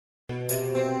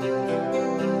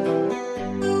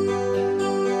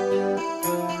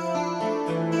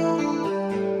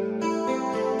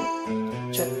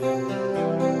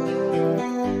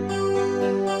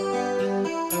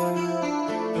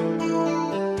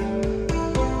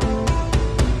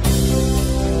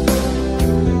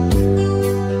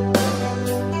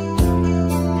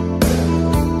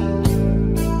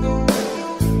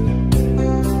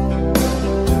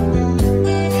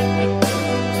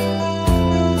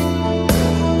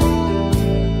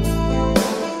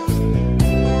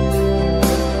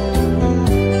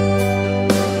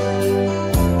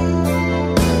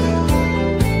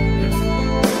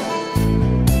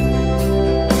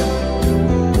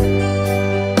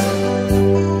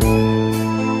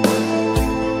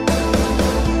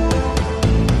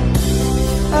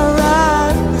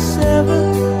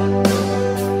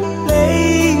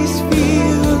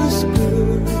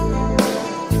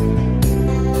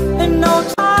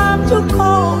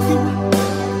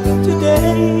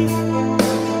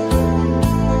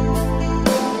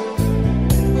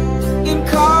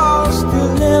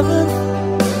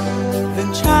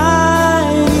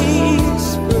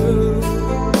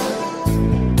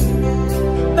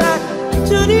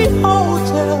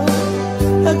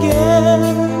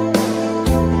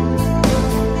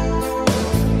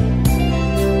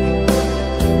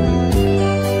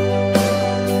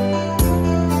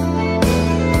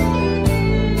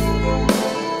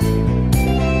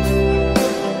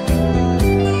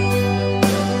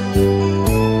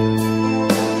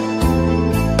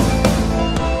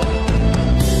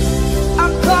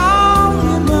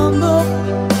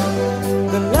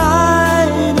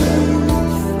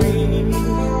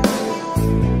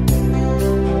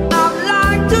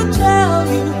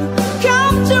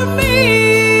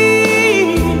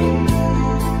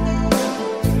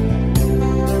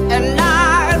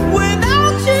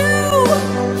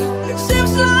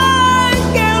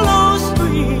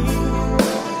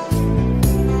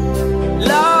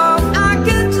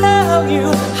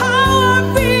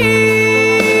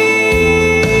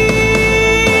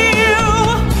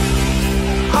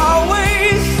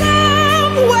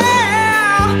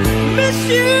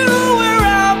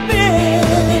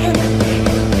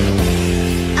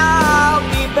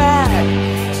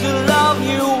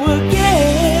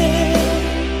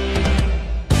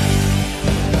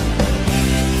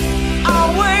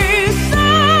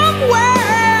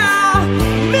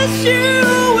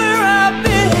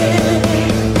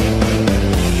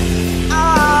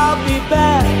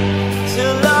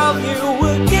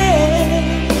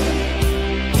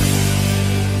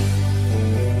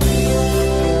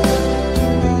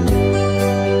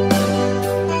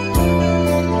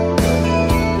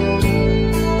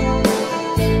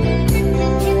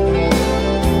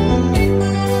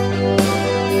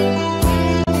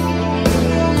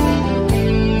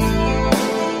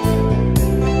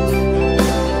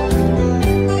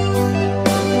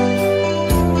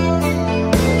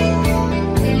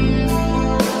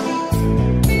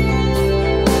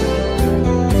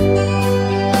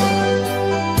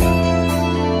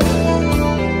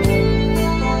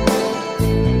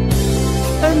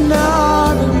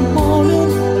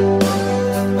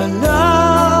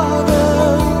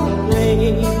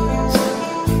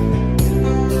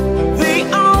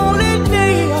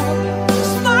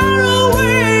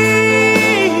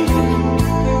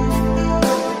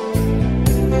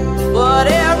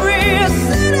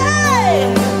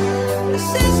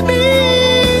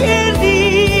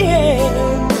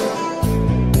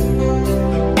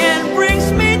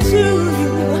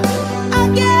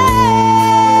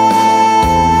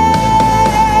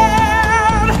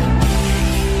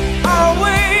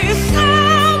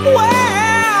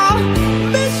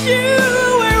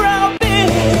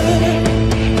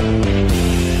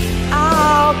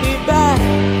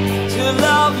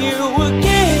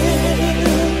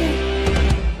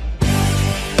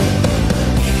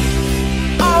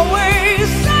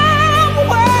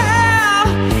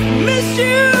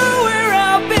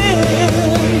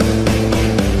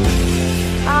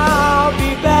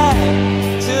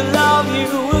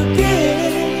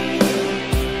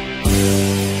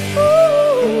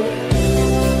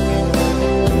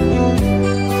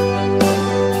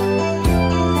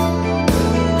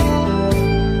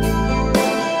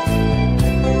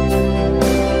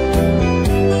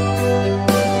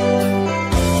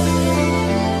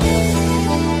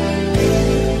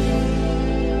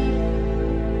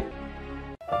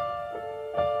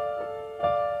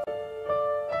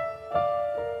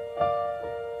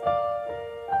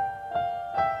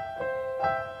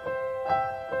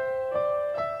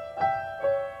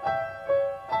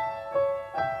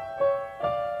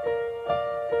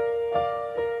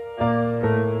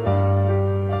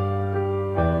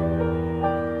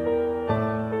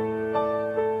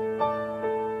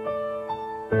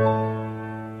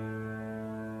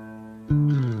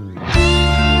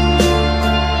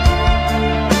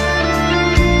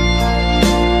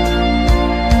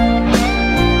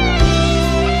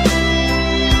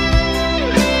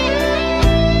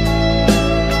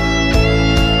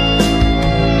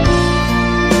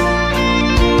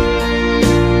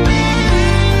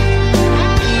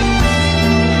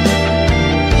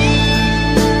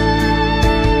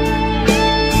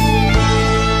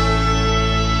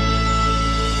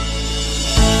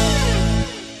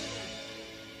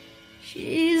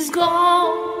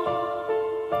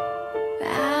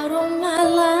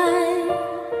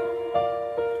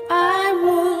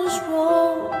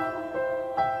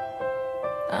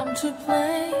to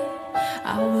play.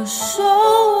 I was so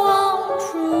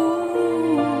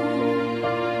untrue.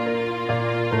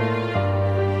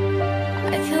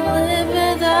 I can't live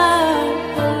without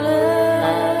her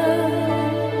love.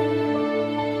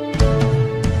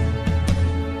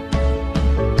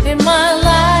 In my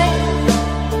life,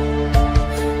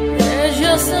 there's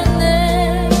just an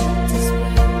empty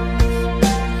space.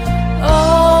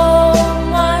 All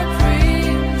my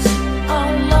dreams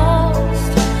are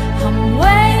lost. I'm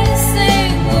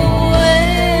wasting away.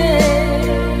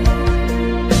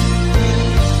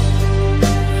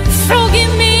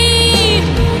 Forgive me,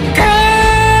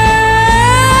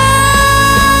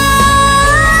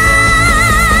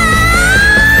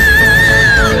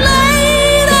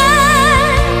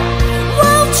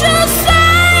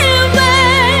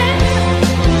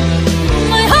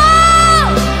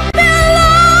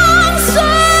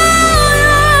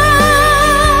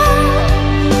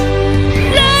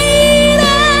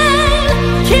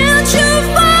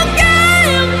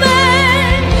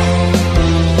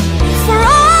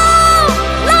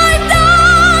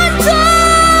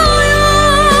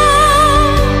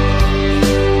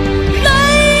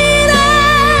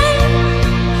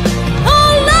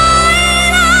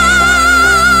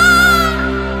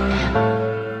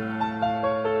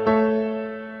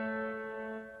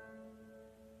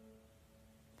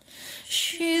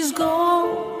 she's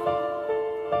gone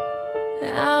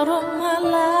out of my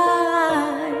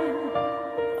life.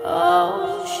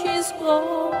 Oh, she's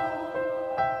gone.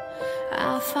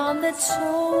 I found it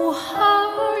so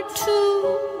hard to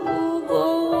go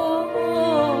on.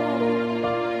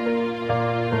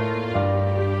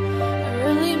 I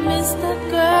really miss that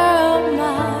girl,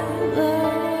 my love.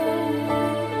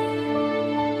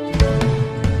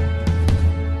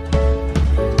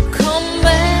 Come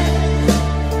back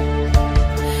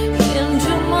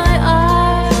into my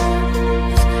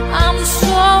eyes. I'm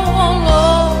so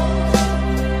alone.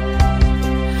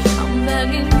 I'm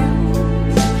begging you.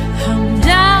 I'm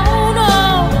down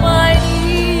on my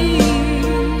knees.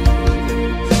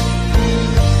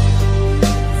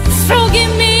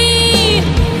 Forgive me,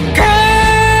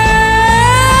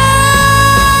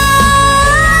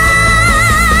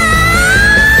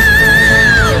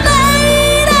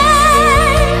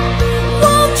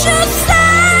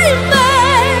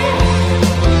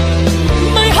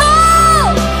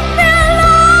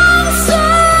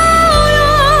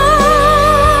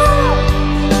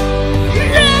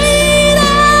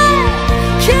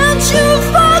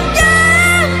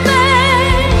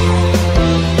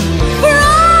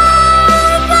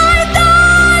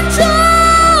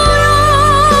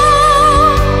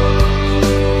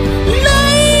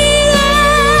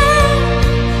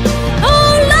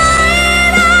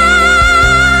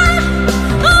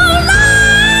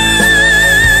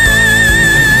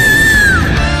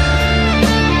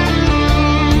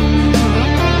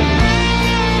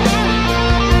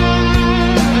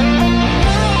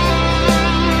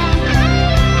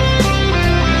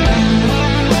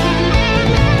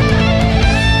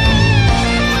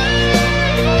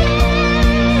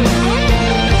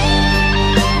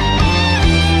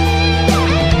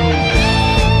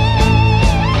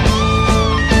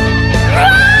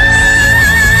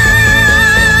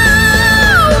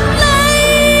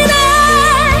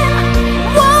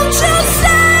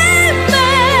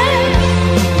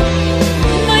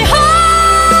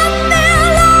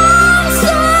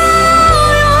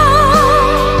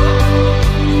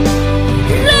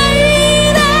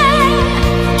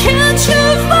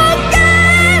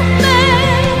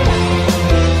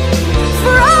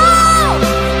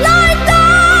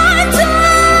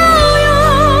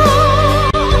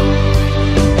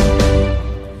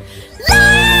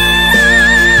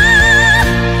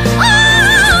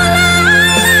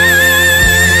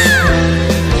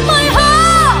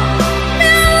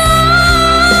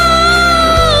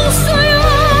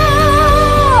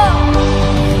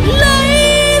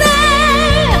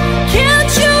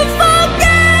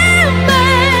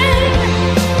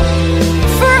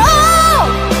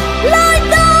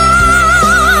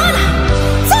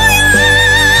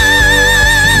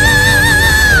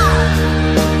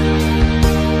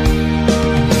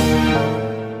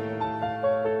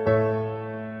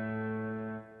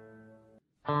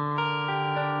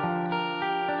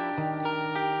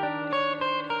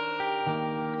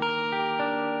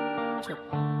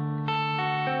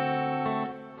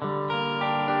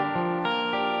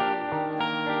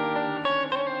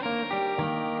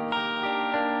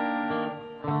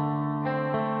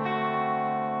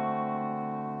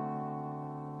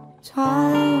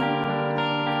 time,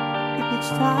 if it's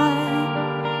time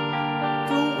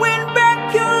to win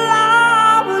back your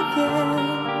love again,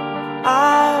 I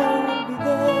will be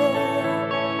there.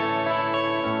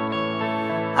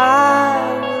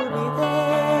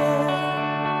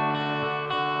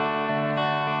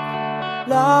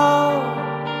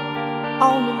 Love,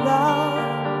 only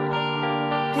love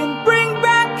can bring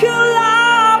back your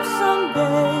love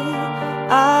someday.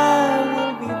 I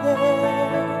will be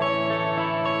there.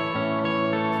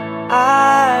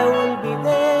 I will be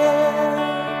there.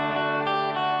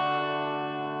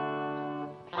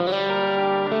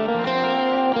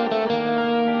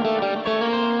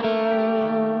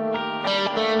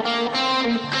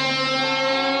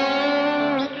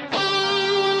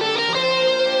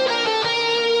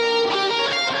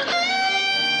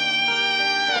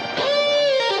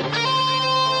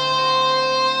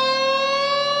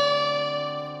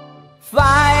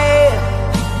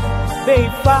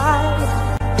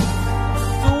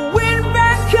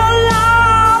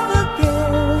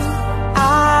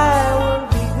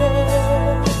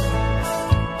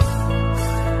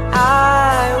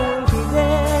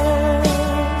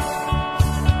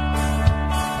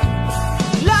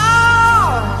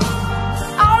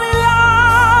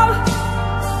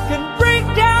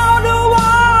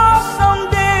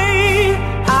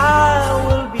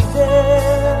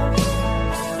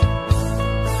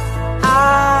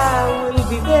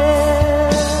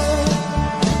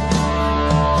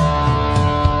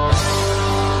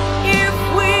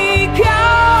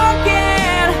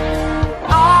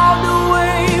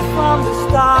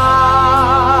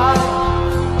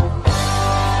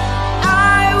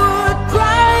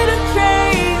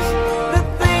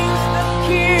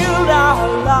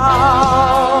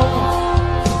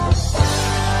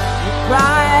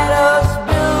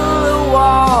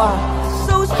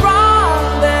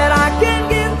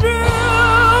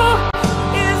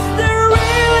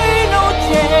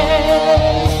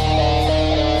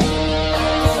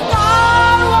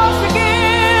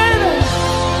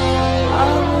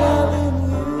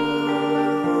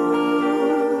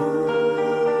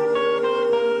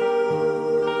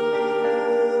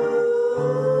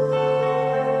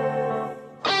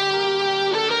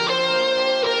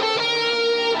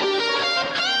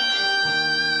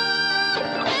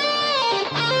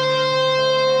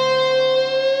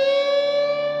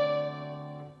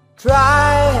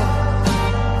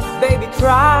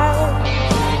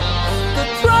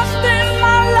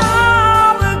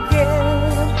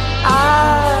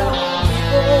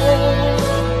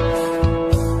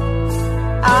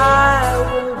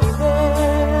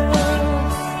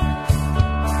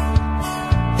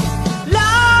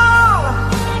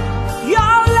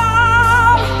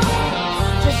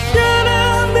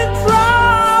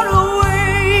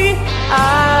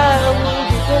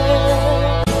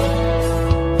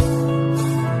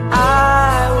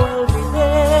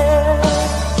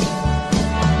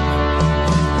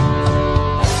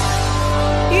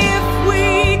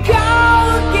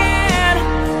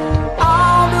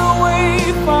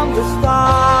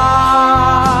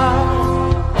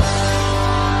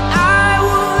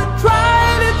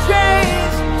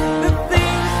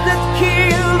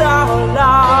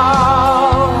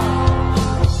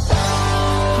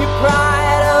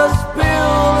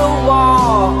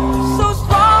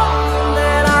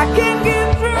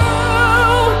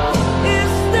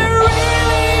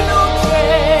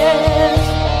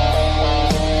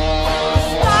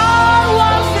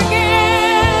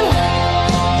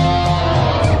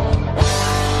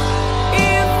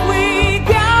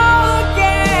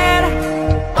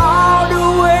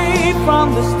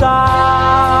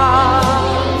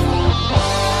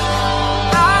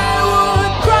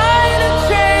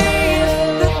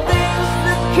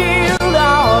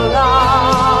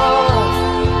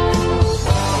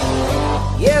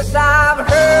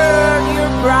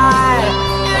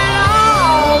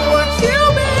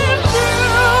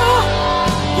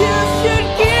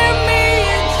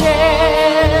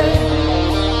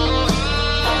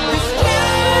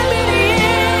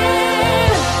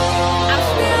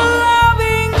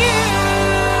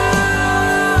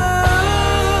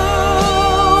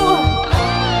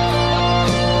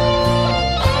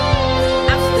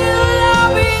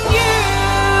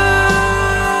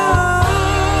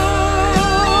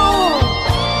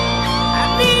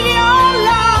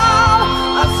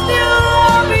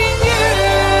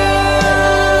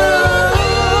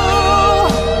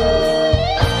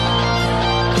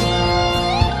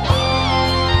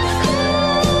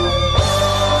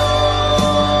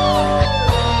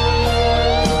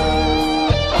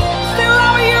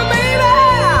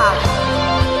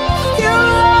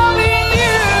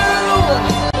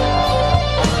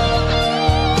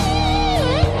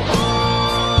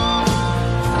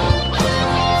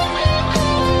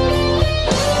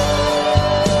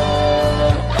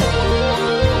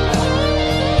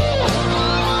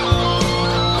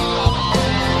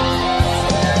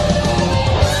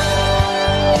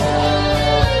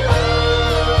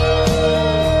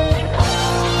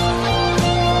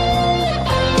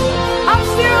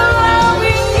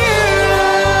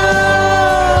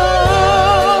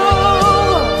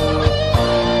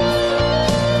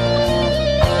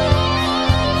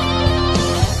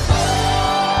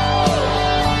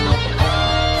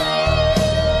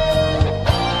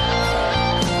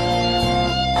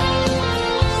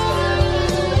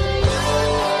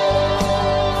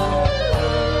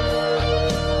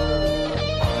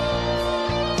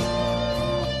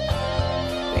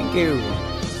 Thank you.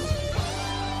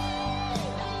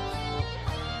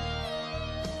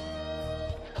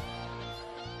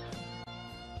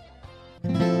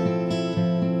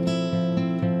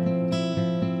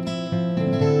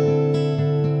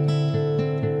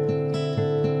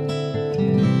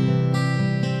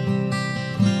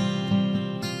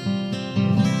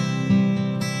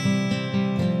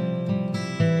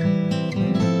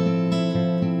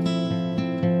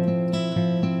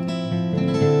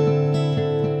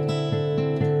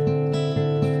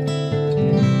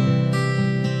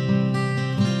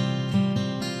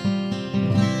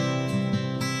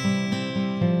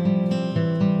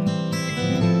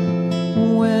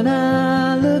 When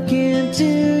I look into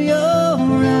your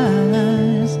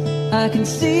eyes, I can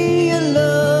see your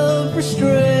love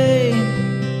restrained.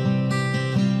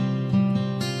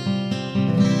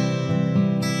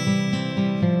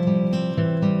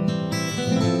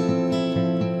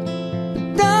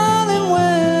 But darling,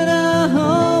 when I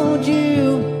hold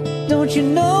you, don't you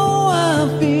know I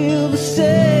feel the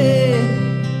same?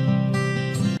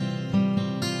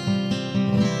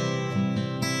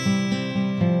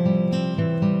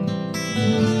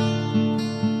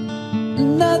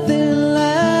 Nothing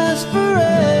lasts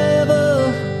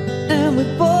forever, and we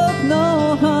both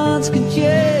know hearts can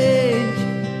change.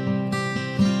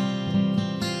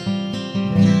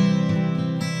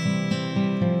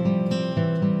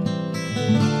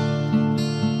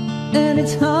 And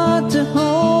it's hard to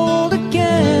hold a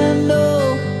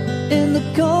candle in the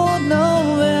cold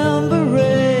November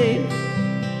rain.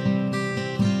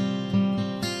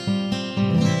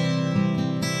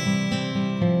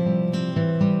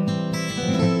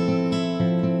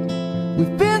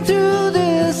 We've been through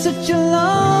this such a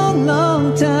long,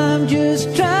 long time,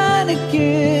 just trying to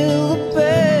kill the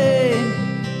pain.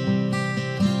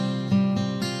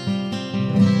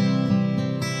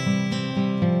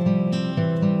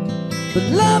 But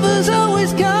lovers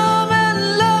always come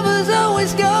and lovers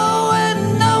always go,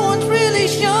 and no one's really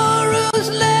sure who's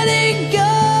letting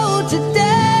go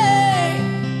today.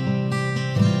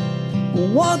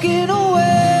 Walking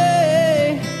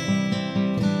away.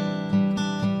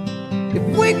 If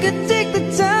we could take the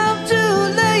time to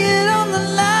lay it on the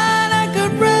line, I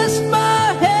could rest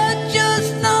my head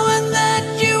just knowing that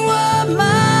you were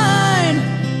mine.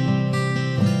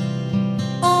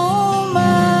 Oh,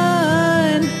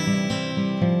 mine.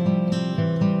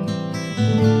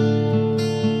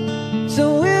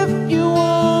 So if you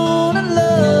wanna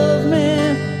love me,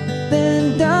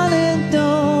 then darling,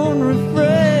 don't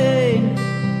refrain.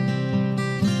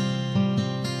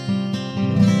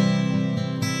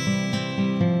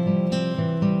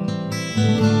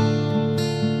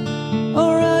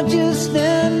 Or I'll just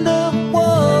end up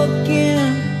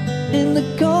walking in the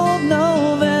cold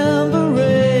November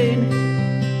rain.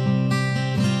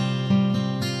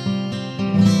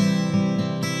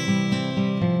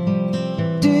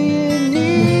 Do you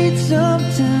need some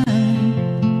time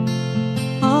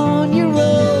on your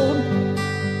own?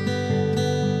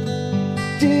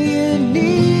 Do you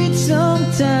need some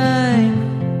time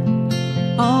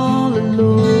all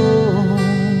alone?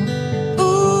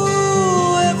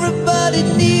 Ooh, everybody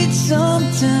needs some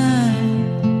time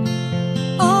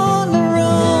on their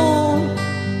own.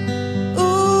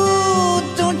 Ooh,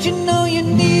 don't you know you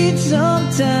need some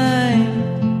time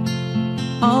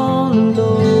all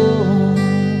alone?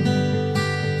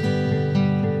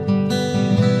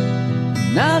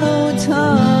 And I know it's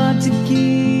hard to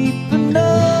keep an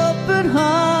open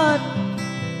heart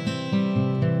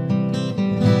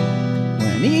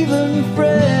when even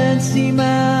friends seem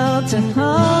out to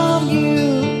harm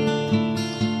you.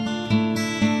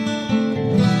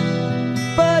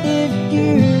 But if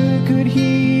you could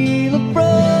heal a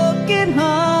broken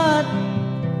heart,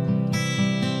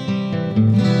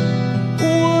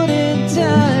 wouldn't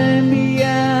time be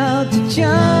out to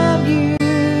charm you?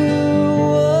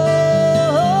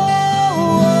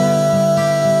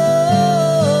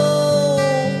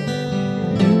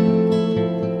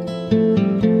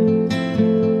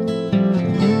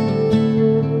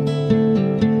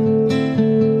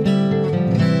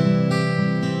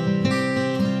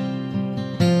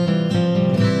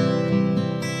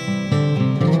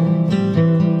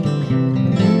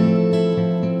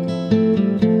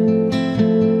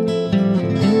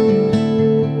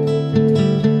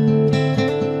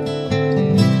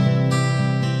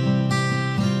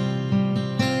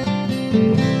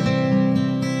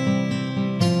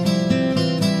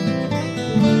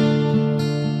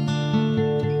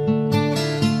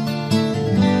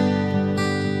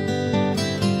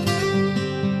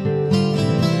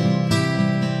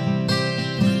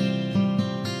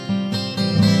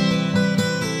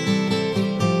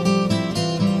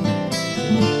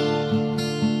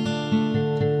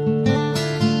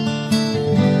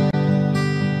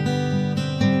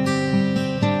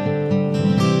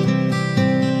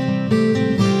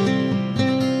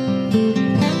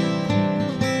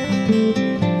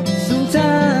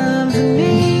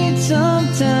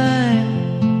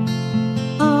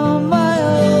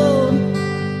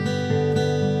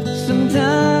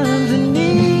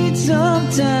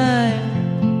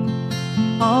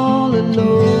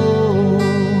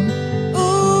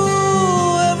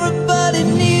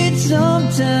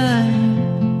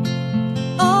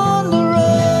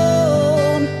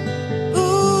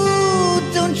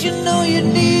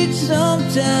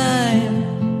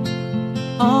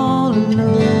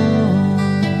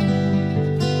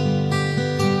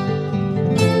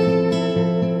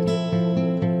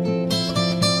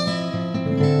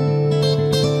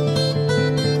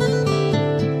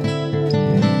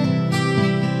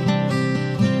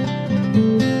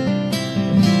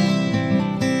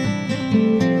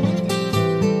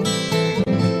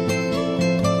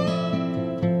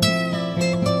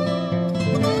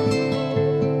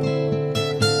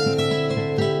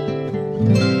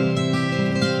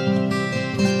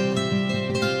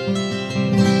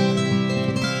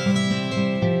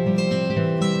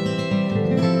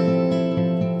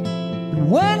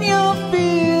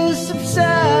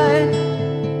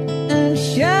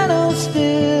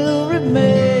 still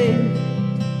remain.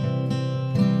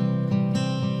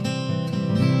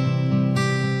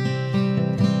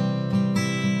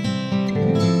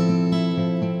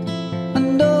 I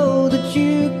know that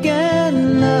you can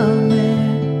love me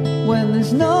when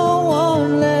there's no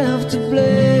one left to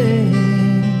blame.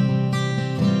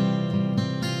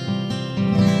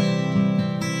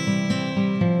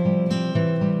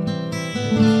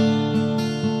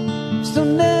 So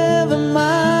never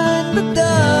mind the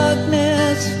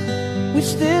darkness, we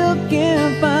still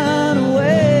can find a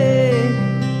way.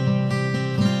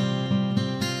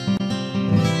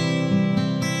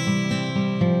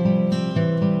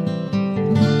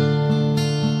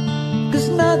 'Cause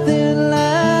nothing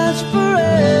lasts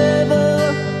forever,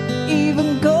 even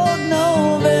cold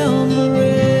November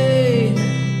rain.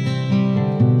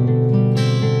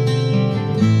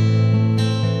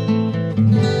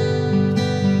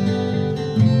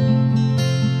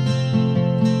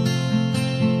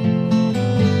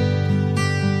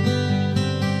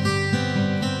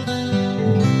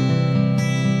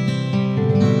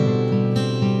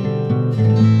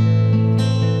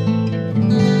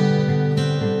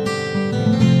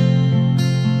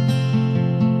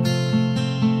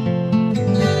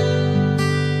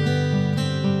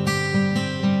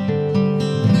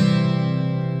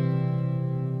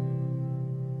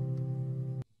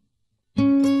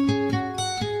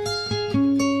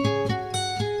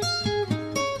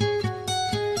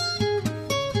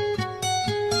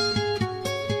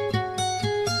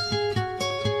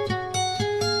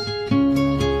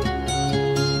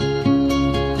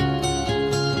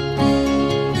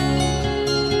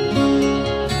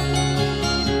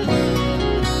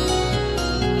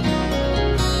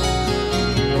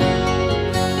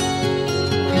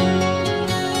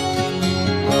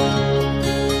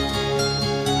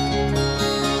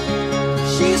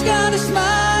 She's got a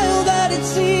smile that it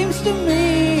seems to me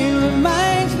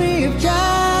reminds me of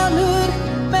childhood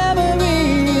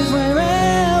memories, where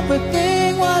everything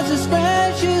was as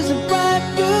fresh as a bright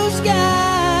blue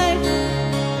sky.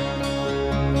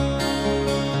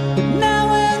 But now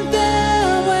and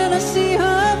then when I see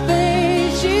her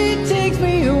face, she takes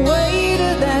me away to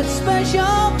that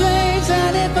special place.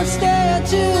 And if I stare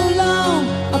too long,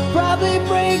 I'll probably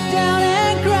break down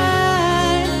and cry.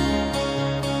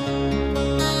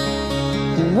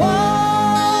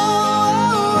 Whoa,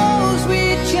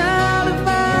 sweet child of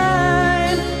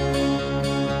mine.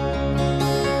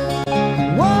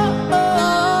 Whoa,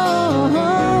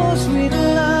 sweet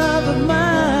love of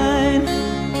mine.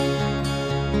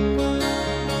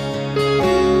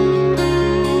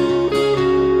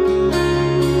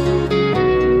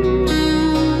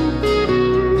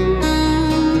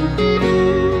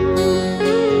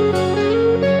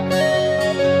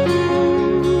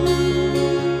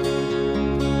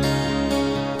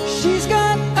 She's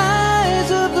got eyes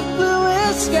of the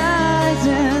bluest skies,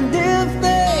 and if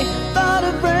they thought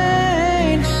of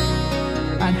rain,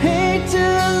 I'd hate to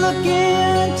look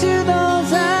into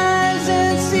those eyes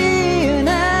and see an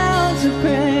ounce of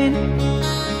pain.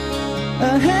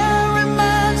 Her hair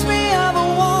reminds me of a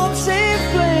warm, safe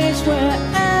place where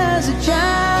as a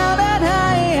child I'd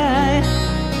hide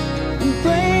and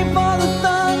pray for the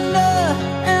thunder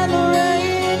and the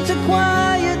rain to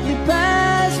quietly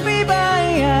pass me by.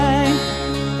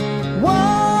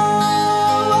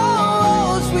 Whoa,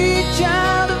 sweet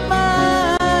child of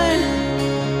mine.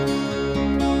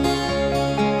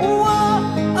 Whoa,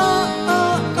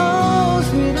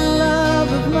 sweet love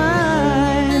of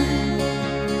mine.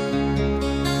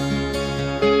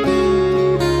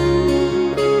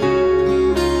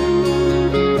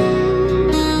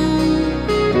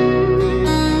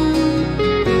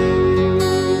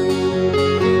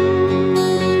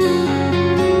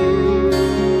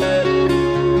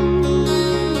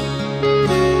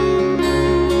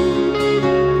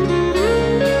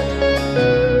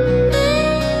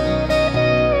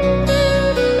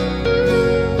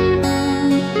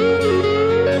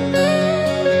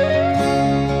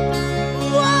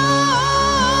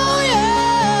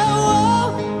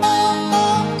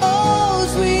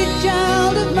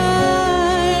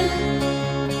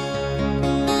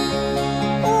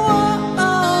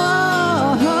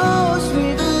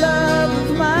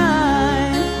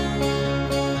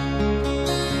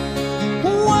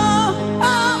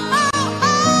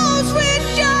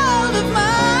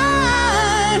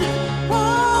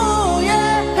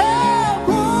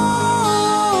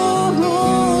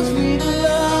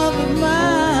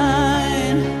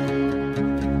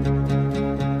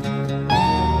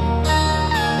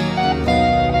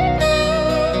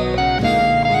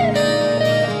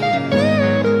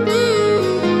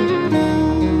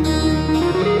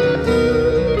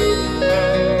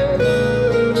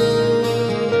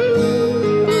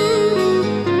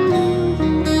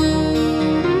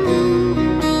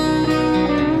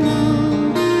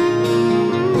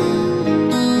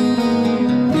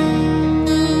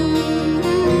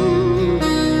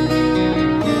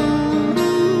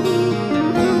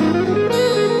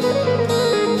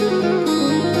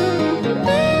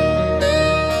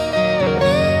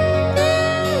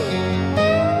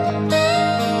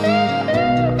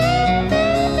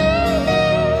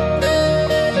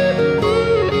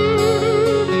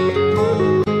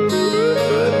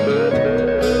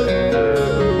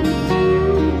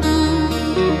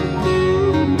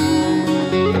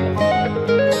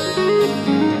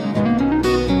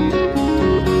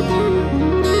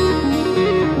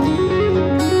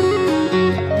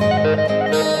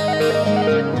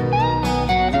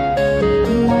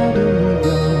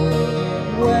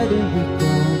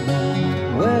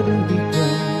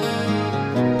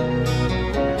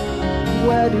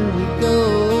 where do we go?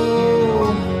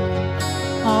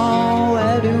 Oh,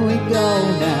 where do we go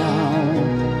now?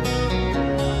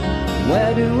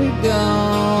 Where do we go?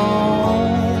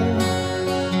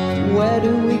 Where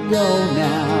do we go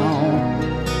now?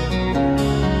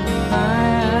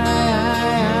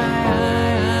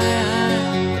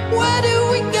 Where do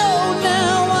we go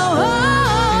now? Oh, oh,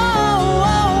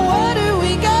 oh, where do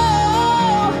we go?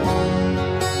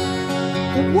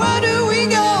 Where do we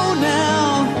go now?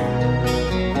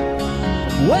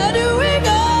 Where do we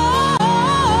go?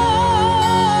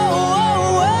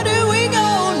 Where do we go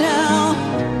now?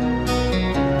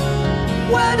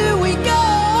 Where do we go?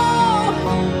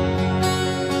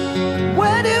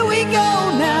 Where do we go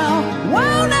now?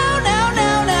 Wow, now, now,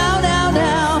 now, now, now,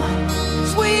 now.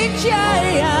 Sweet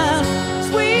child,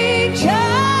 sweet child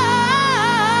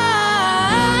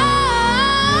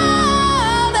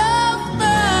of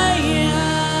mine.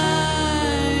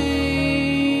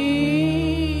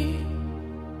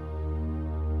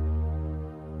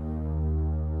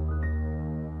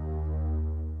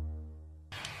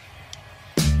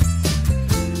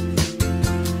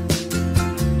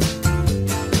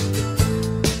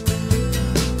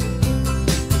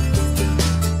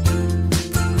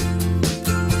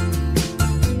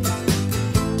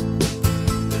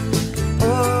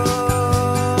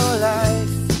 Oh,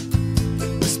 life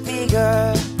is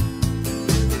bigger,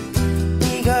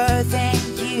 bigger than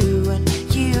you, and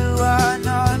you are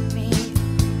not me.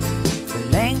 The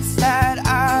lengths that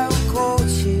I will go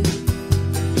to,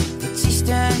 the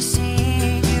distance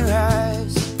in your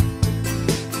eyes.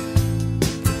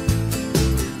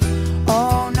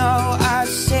 Oh no, I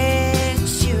said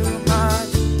too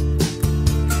much.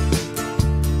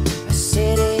 I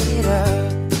set it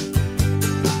up.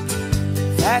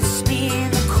 That's me in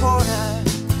the corner.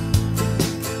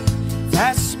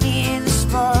 That's me in the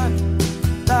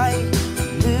spotlight,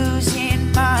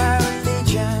 losing my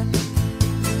religion,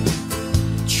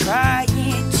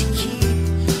 trying to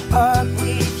keep up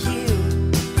with you,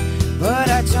 but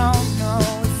I don't know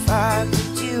if I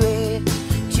could do it,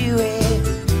 do it.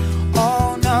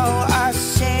 Oh no, I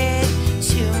said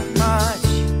too much.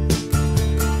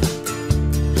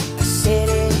 I said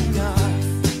enough.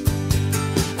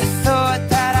 I thought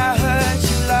that I heard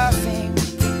you laughing.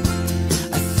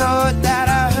 I thought that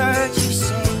I heard you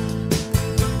sing.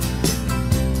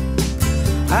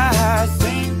 I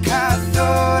think I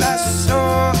thought I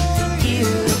saw you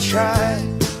try,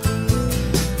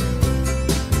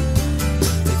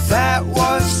 but that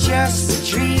was just a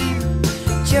dream,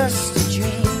 just a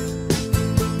dream.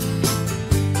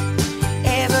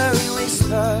 Every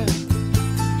whisper,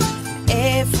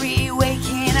 every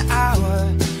waking hour,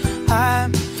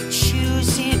 I'm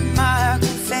choosing my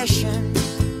confessions,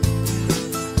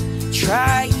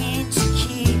 trying to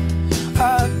keep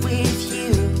up with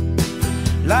you,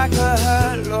 like a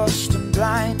hurt, lost and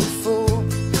blind fool,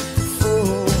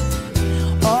 fool.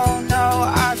 Oh no,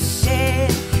 I've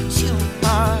said too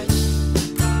much.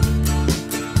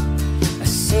 I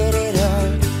set it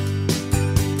up.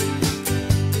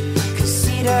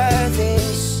 Consider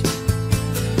this,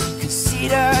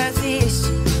 consider this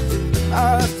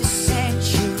of the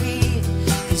century.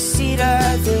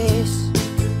 Consider this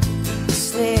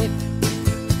slip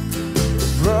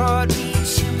brought me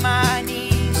to my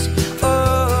knees.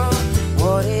 Oh,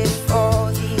 what if all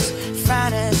these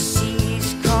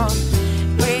fantasies come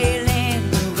railing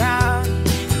around?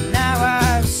 Now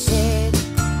I've said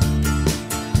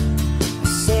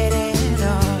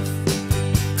enough.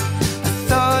 I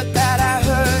thought that I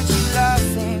heard you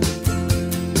laughing.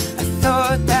 I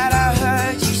thought that I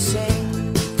heard you sing.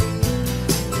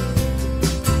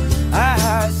 I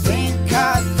think I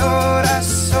thought I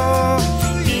saw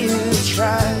you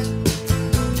try,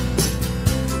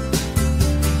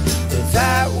 but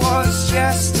that was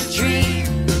just a dream,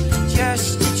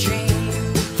 just a dream,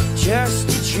 just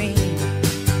a dream,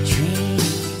 dream.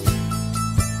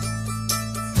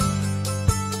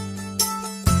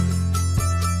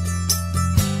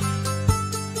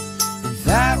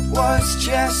 That was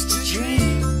just a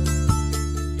dream.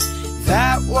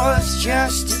 That was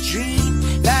just a dream.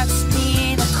 That's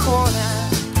me in the corner.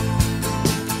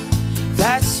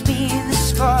 That's me in the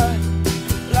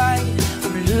spotlight.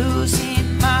 I'm losing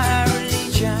my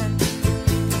religion,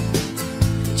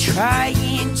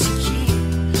 trying to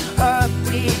keep up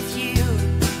with you,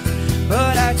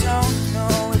 but I don't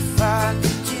know if I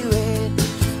could do it,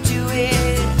 do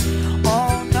it.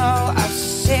 Oh no, I've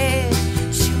said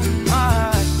too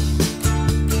much.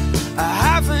 I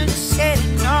haven't said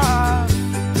enough.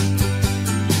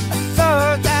 I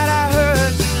thought that I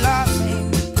heard you laughing.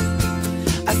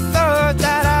 I thought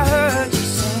that I heard you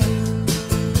sing.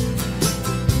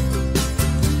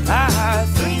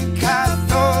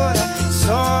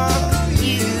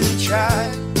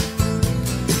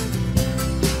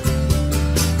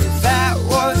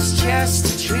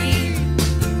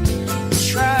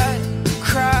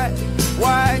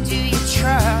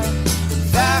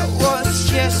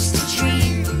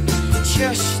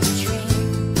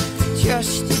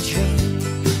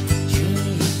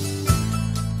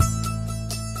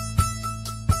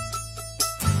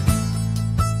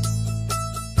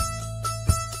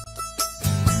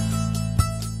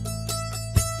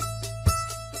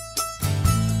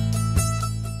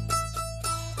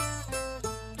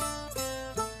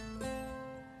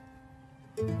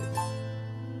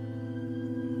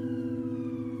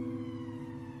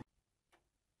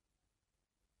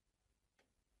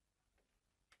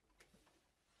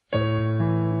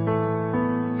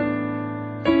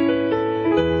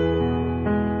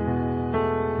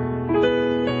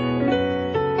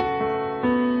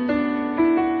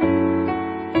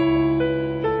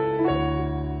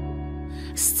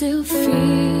 Still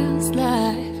feels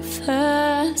like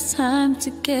first time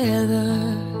together.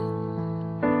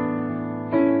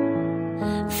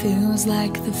 Feels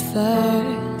like the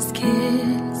first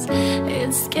kiss.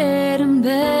 It's getting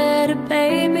better,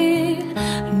 baby.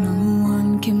 No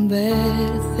one can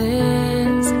better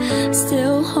this.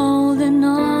 Still holding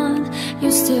on,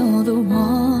 you're still the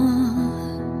one.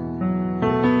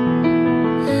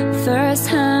 First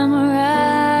time our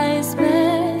eyes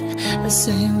met, the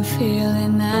same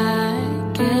feeling I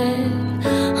get.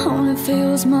 Only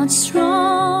feels much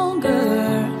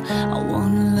stronger. I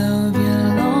wanna love you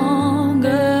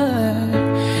longer.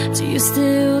 Do you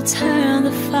still turn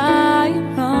the fire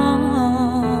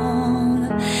on?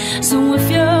 So if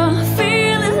you're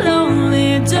feeling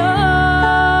lonely, don't.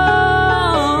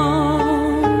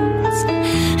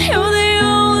 You're the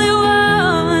only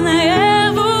one I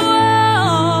ever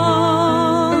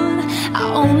want. I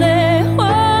only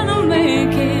wanna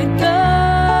make it go.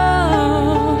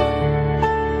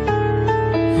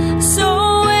 So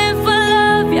if I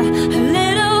love you a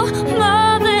little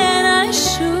more than I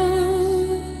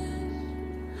should,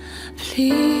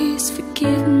 please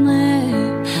forgive me.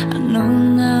 I know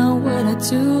now what I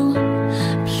do.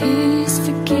 Please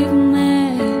forgive me.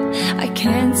 I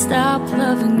can't stop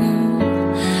loving you.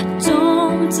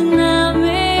 Don't deny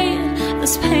me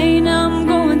this pain I'm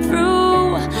going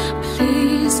through.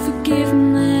 Please forgive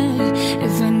me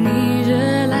if I need you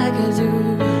like I do.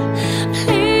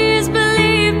 Please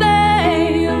believe me,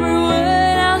 every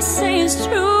word I say is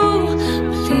true.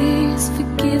 Please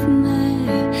forgive me.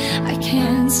 I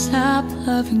can't stop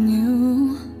loving you.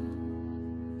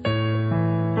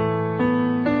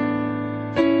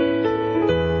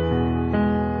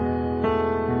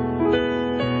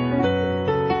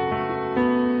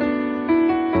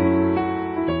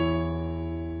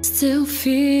 Still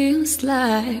feels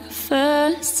like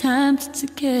first time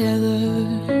together.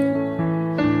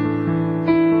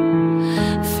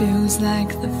 Feels like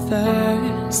the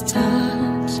first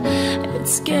touch.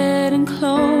 It's getting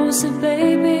closer,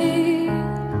 baby.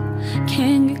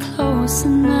 Can't get close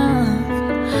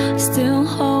enough. Still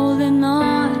holding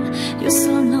on, you're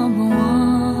still number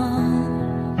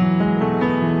one.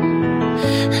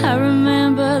 I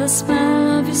remember the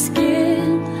smell of your skin.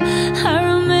 I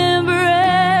remember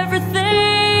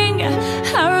everything.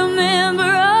 I remember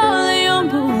all your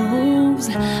moves.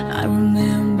 I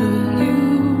remember you,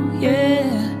 yeah.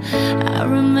 I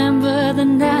remember the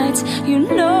nights, you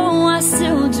know I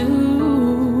still do.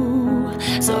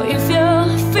 So if you're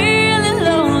feeling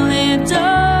lonely,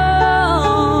 don't.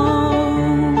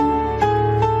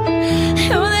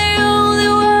 You're the only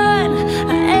one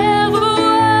I ever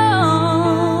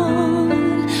want.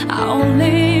 I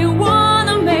only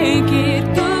wanna make it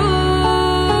good.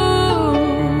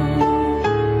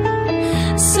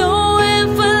 So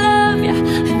if I love you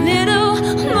a little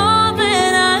more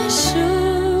than I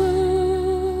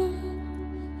should,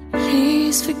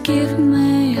 please forgive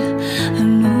me. I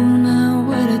know now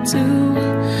what I do.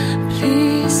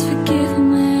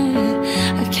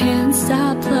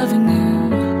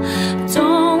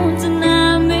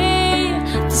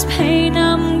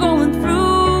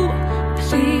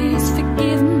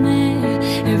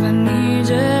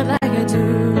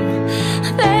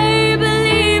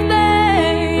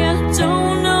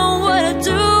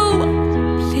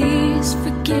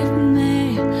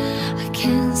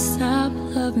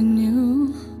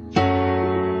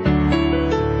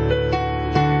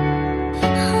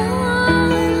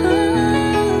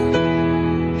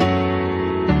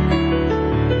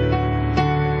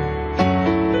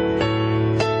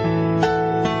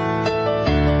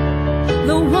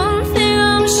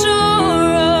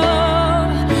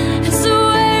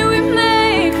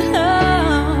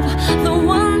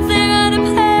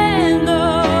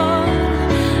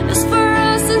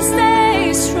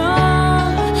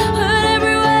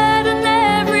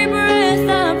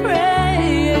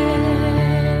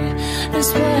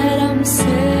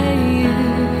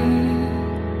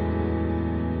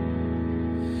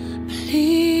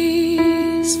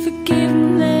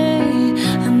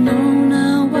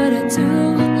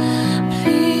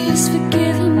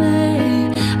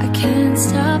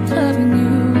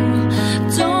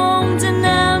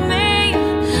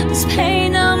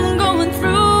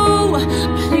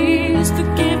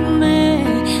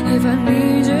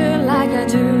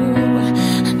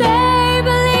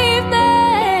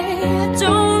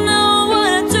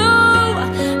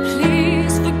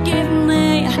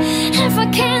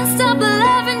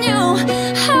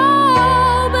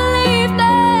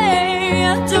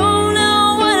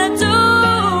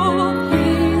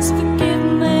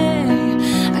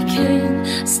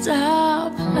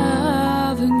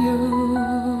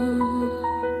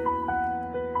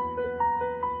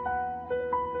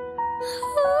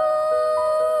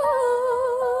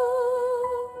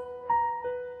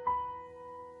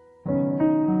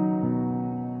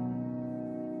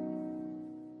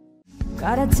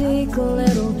 Gotta take a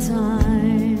little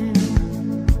time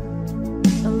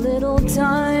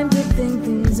to think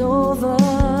things over.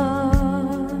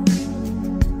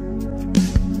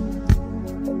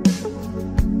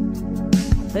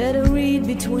 Better read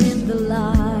between the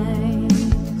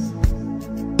lines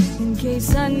in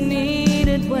case I need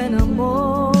it when I'm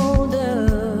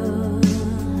older.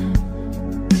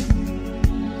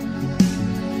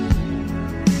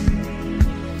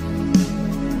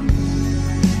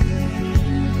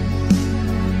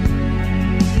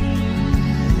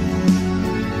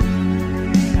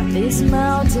 This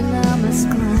mountain I must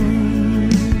climb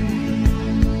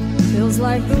feels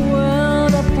like the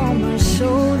world upon my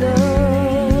shoulder.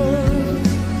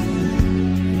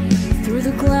 Through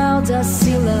the clouds I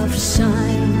see love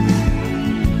shine.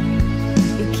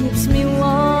 It keeps me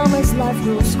warm as life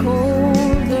grows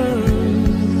colder.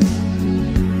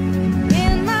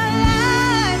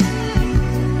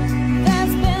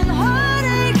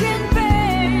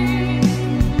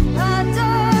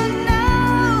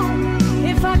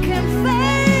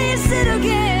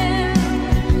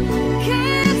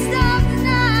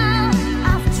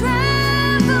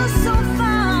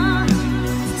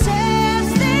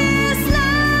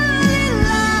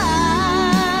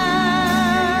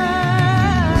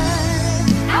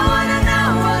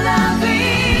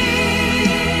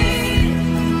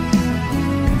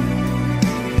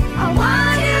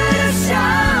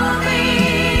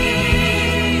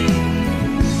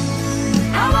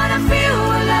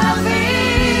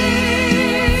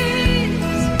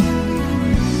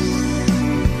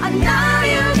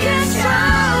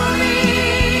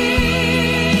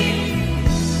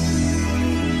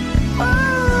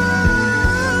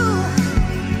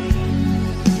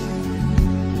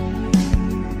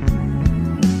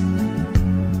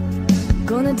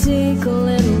 Take a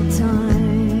little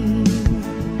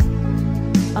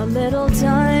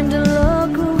time to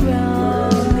look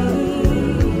around me.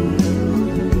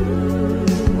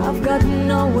 I've got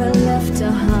nowhere left to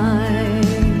hide.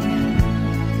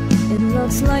 It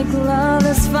looks like love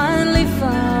has finally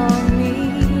found me.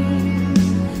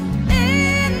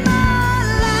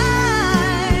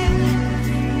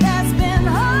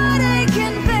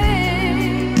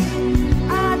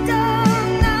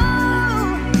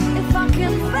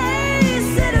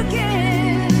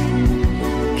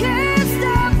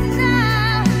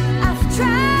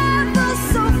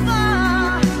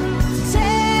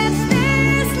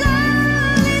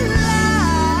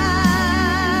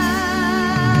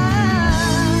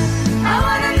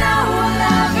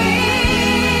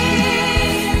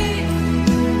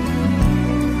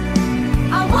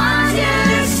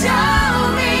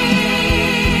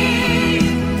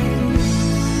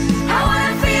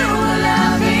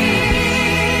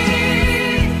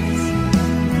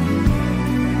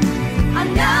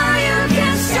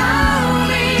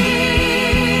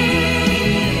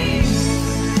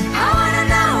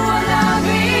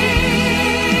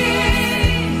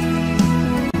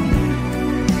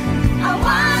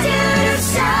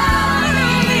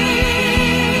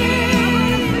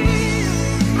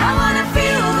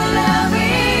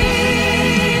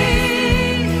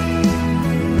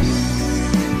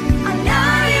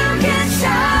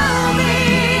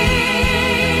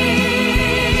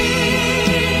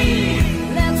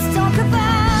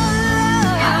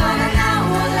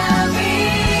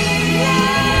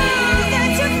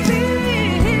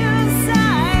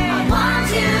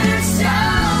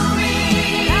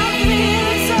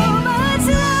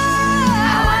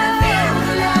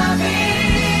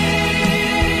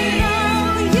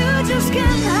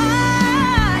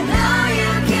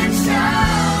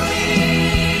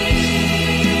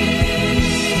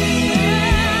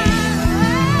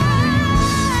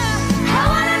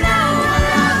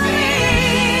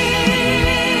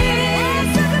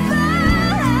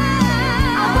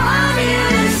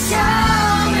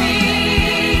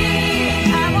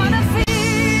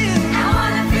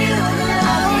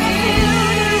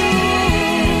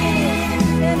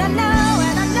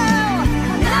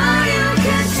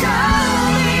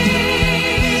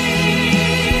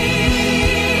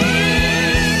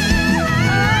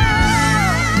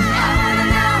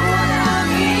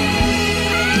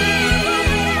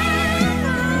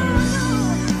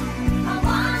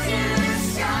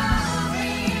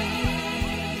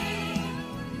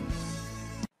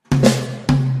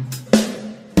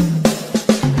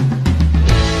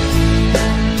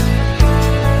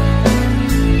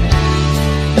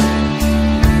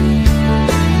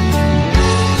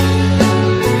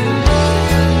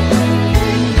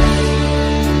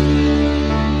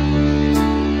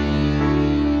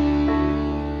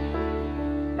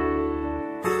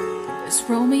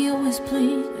 Romeo is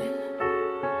pleading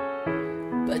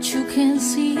what you can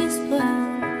see is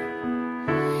blood.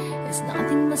 It's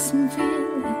nothing but some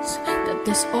feelings that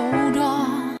this old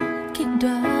dog can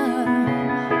do.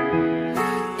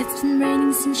 It's been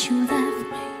raining since you left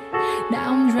me.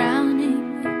 Now I'm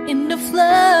drowning in the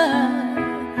flood.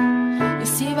 You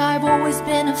see, I've always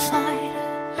been a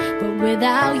fighter, but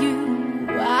without you,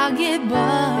 I get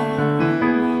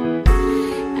burned.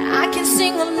 I can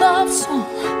sing a love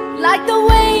song like the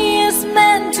way it's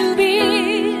meant to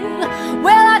be.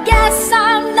 Well, I guess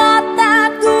I'm not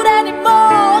that good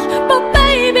anymore, but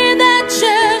baby, that's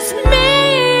just me.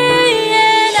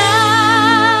 And I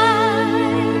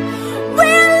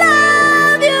will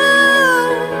love you,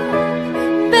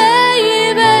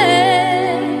 baby,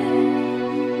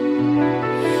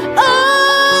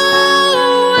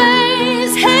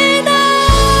 always. And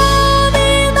I'll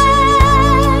be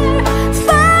there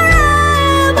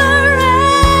forever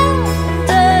and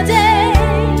a day.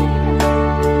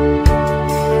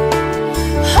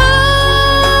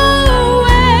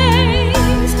 Always,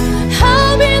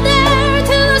 I'll be there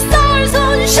till the stars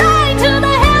don't shine, till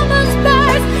the heavens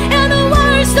burst and the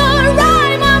words don't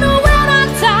rhyme. I know when I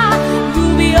die,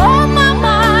 you'll be on my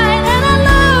mind, and I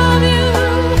love you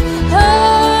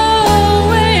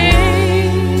always.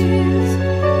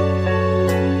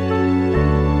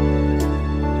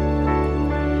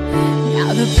 Now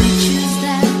the pictures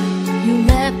that you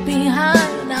left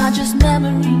behind are just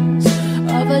memories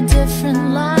of a different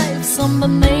life. Some that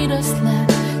made us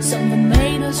laugh, some that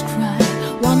made us cry,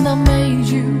 one that made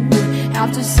you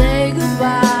have to say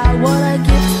goodbye. What a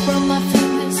gift from my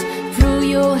fingers through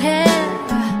your hair,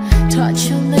 touch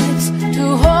your lips to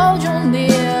hold you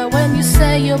near. When you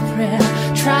say your prayer,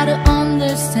 try to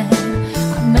understand.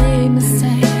 I made a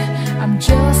mistake, I'm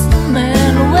just a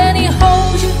man. When he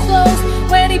holds you close,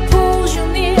 when he pulls you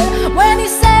near, when he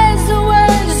says the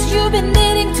words you've been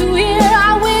needing to hear,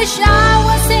 I wish I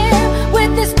was here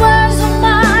with these words of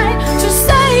mine to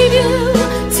save you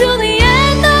till the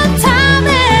end of time.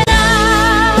 And I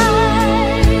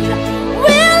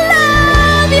will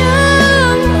love you,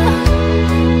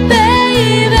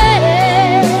 baby,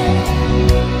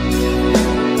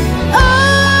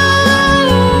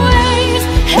 always.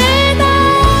 And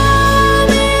I'll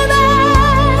be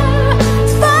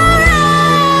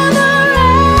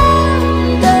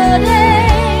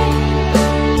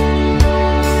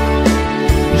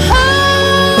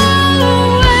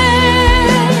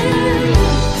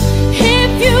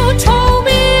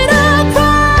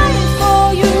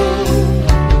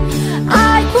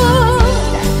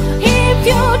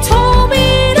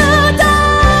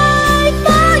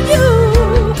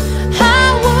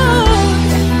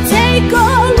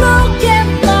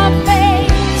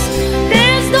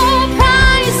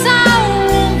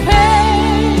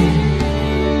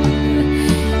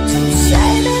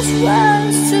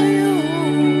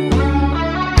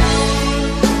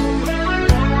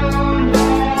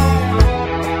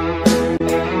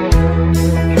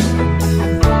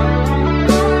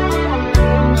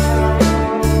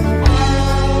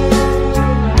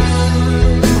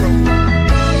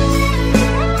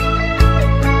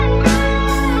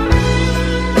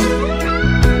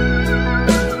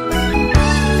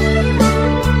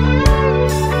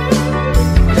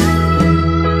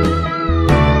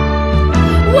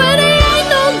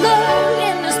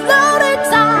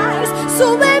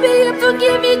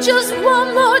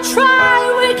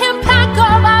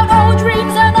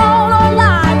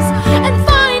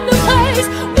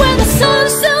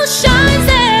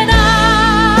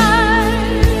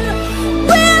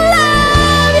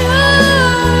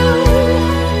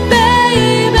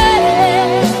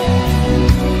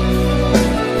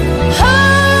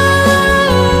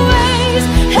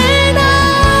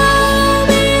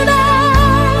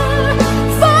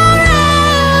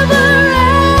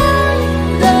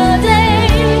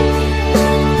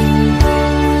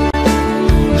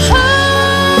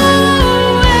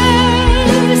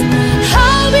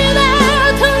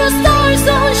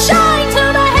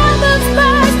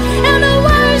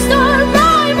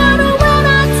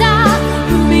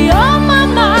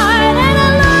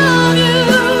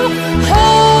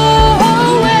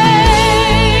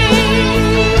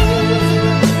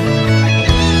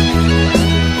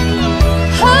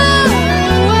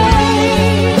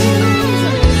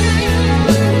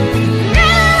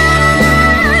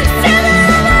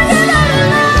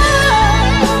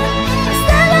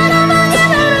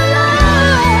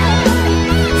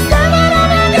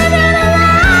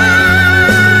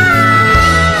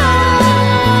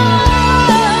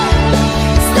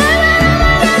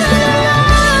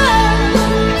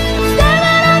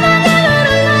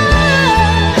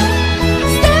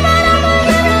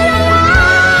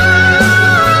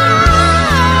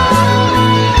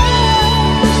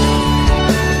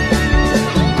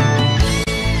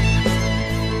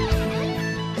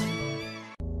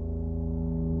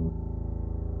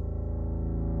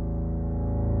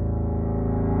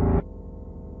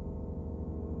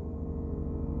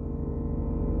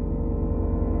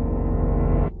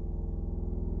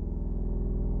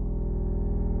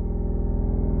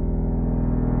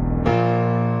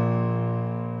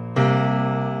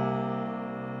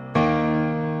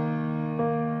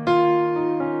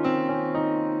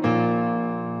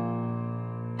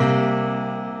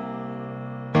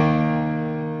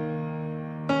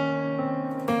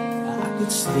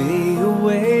stay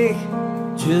awake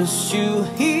just to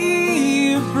hear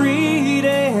you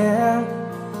breathing.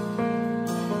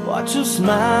 Watch you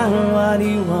smile while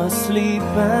you are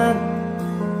sleeping,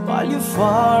 while you're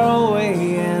far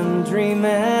away and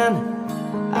dreaming.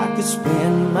 I could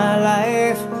spend my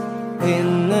life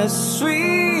in the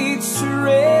sweet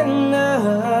surrender.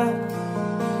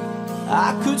 I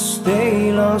could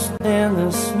stay lost in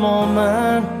this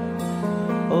moment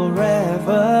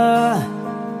forever.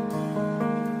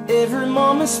 Every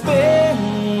moment spent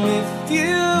with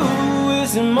you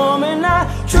is a moment I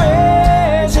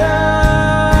treasure.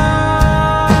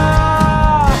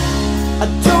 I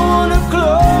don't wanna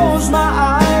close my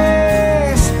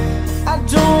eyes, I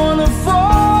don't wanna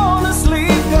fall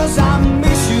asleep, 'cause I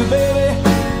miss you, baby,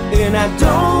 and I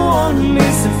don't wanna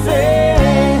miss a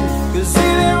thing. 'Cause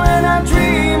even when I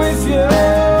dream of you,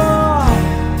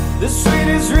 the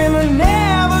sweetest dream I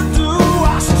never do,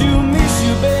 I still miss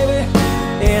you, baby,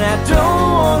 and I don't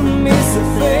wanna miss a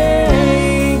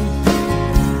thing.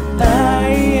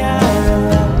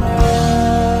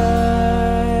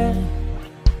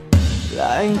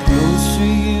 Lying close to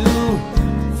you,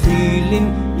 feeling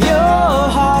your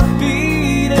heart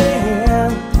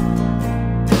beating,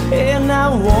 and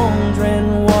I'm wondering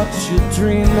what you're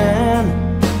dreaming.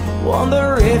 Wonder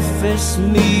if it's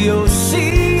me you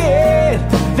see it.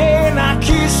 Then I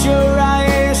kiss your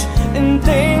eyes and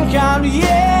think I'm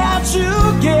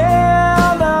together.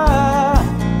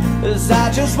 'Cause I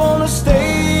just wanna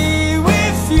stay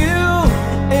with you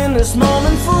in this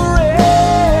moment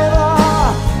forever,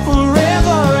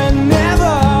 forever and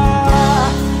never.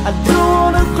 I don't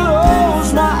wanna close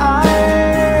my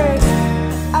eyes,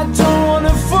 I don't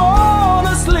wanna fall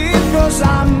asleep, 'cause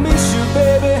I miss you,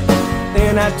 baby,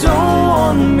 and I don't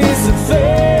wanna miss a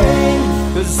thing.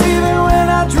 'Cause even when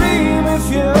I dream of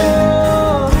you,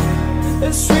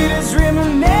 the sweetest dream I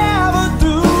never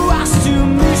do, I still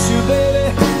miss you, baby,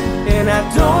 and I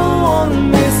don't wanna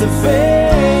miss a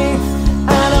thing.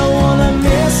 I don't wanna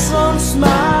miss one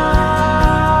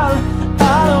smile,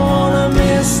 I don't wanna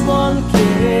miss one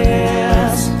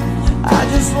kiss. I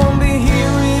just wanna be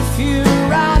here with you,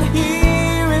 right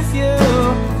here with you,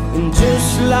 and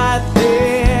just like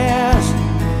this,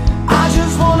 I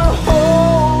just wanna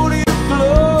hold you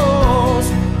close,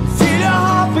 feel your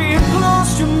heartbeat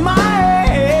close to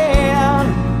mine,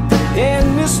 and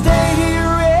we stay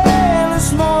here in this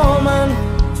moment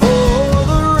for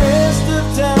the rest of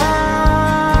time.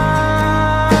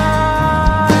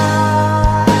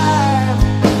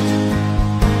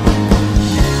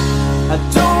 I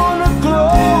don't wanna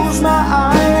close my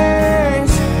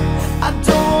eyes, I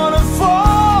don't wanna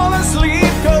fall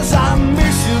asleep, 'cause I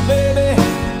miss you, baby,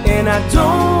 and I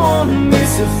don't wanna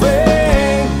miss a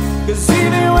thing. 'Cause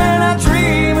even when I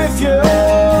dream of you,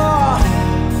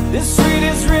 the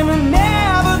sweetest dream I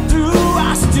never do,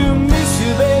 I still miss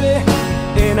you, baby,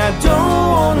 and I don't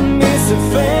wanna miss a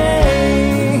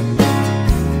thing.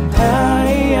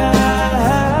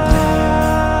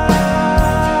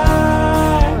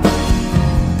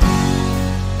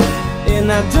 And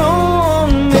I don't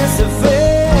wanna miss a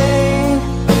thing.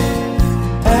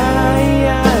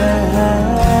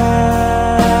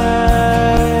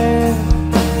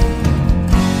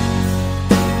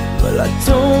 Well, I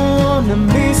don't wanna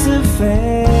miss a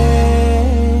thing.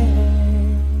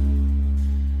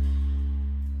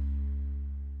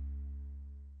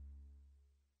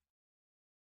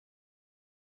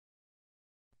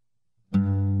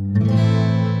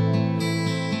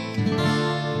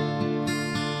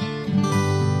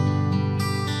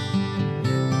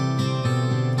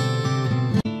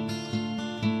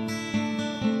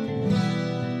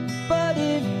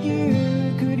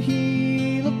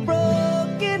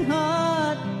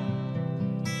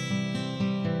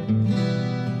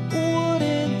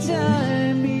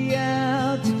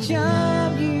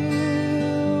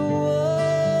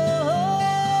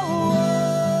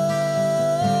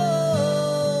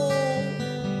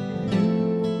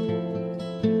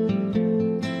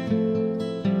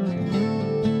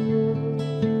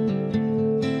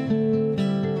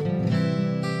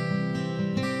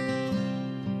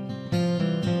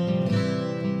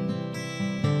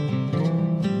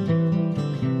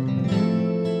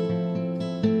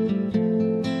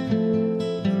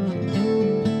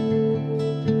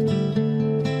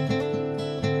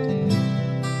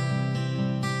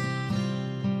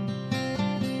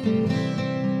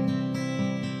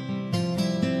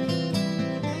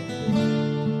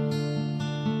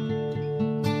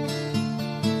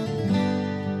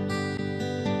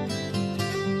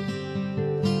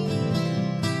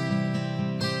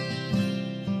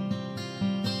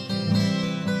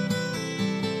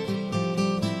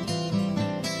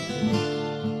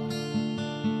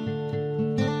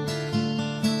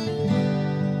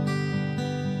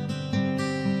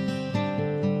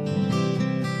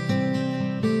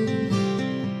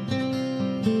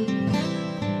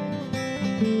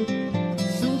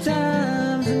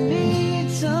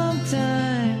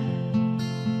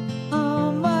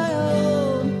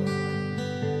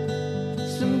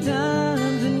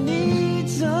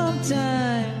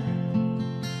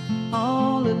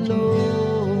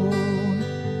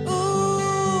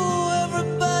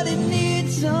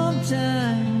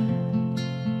 time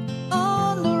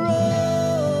on the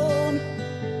road.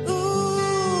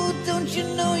 Ooh, don't you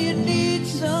know you need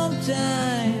some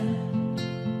time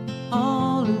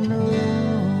all alone?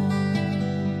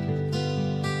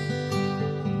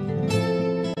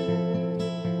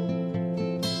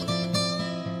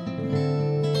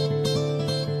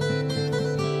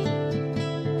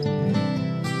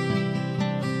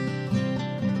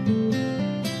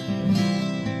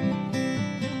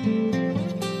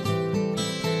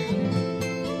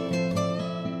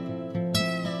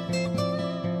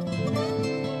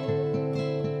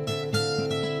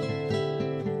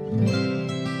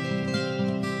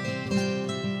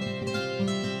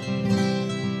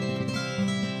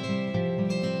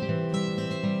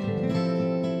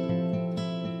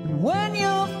 When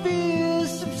your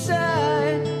fears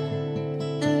subside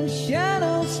and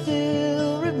shadows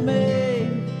still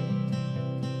remain,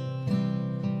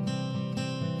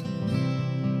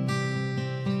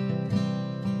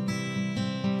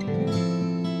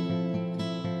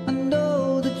 I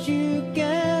know that you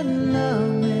can love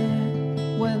me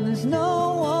when there's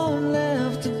no one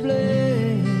left to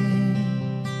blame.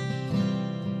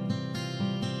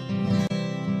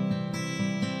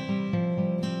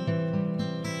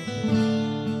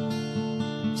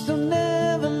 So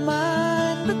never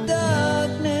mind the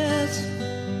darkness,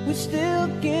 we still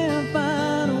can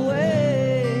find a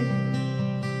way.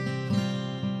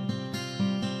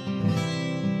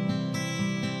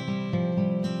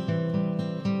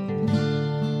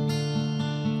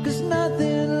 'Cause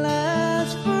nothing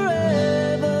lasts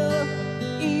forever,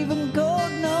 even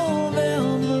cold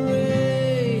November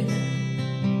rain.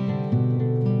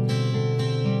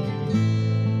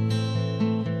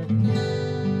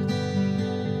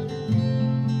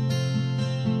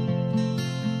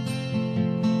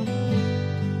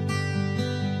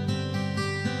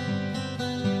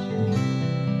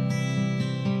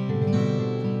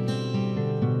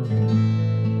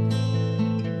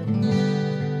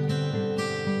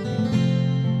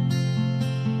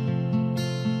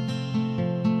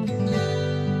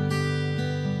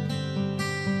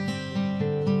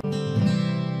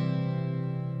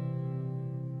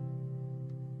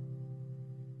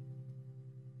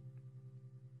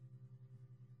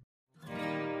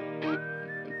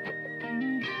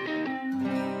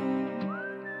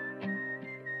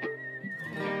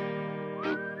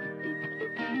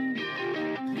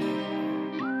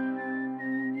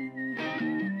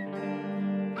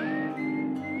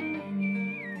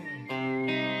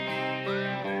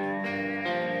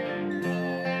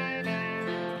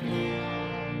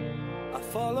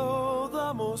 Follow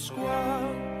the Moskwa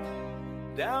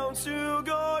down to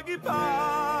Gorky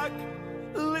Park,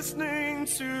 listening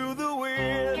to the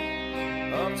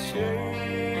wind of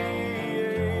change.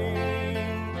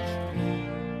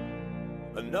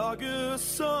 An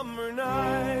August summer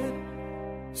night,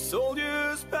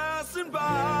 soldiers passing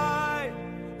by,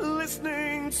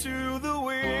 listening to the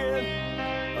wind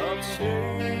of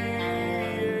change.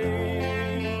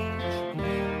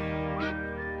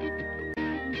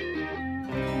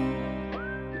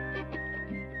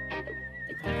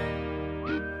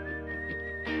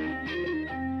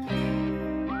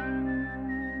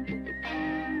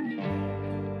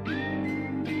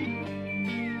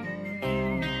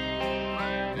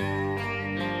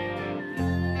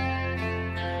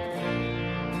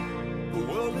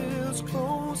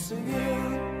 Closing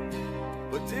in,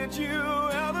 but did you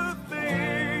ever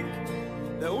think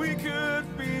that we could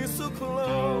be so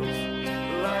close,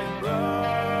 like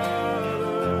brothers?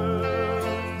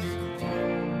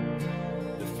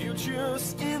 The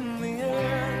future's in the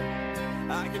air,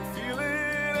 I can feel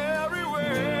it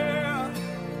everywhere,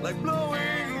 like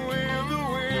blowing with the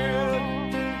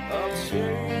wind of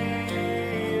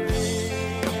change.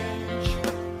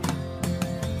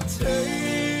 Take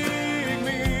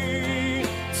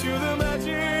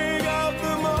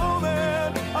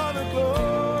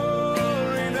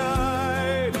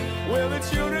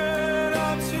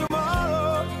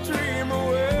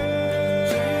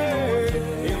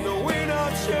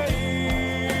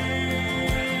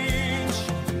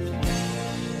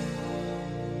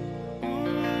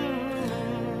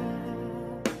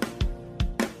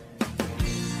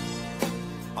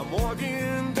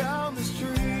walking down the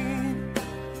street,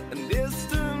 and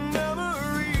distant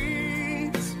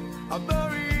memories are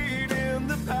buried in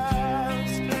the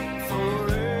past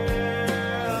forever.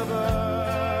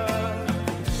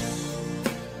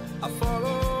 I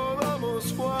follow the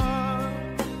Moskwa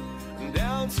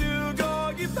down to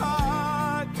Gorky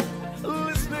Park,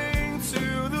 listening to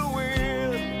the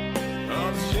wind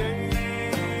of change.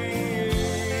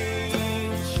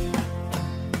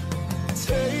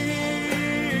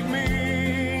 Take me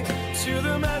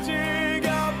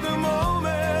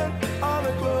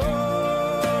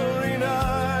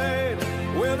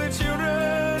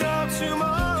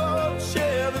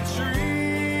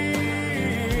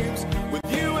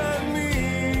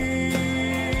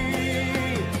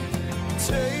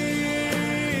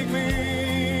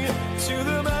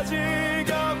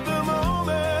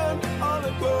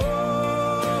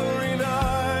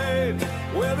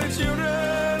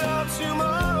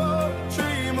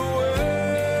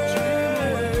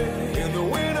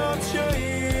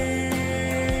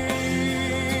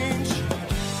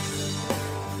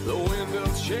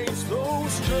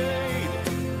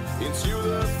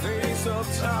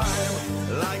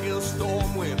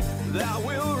that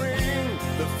will ring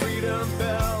the freedom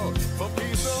bell for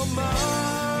peace of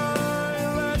mind.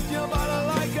 Let your body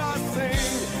like I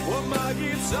sing what my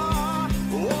guitar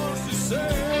wants to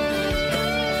say.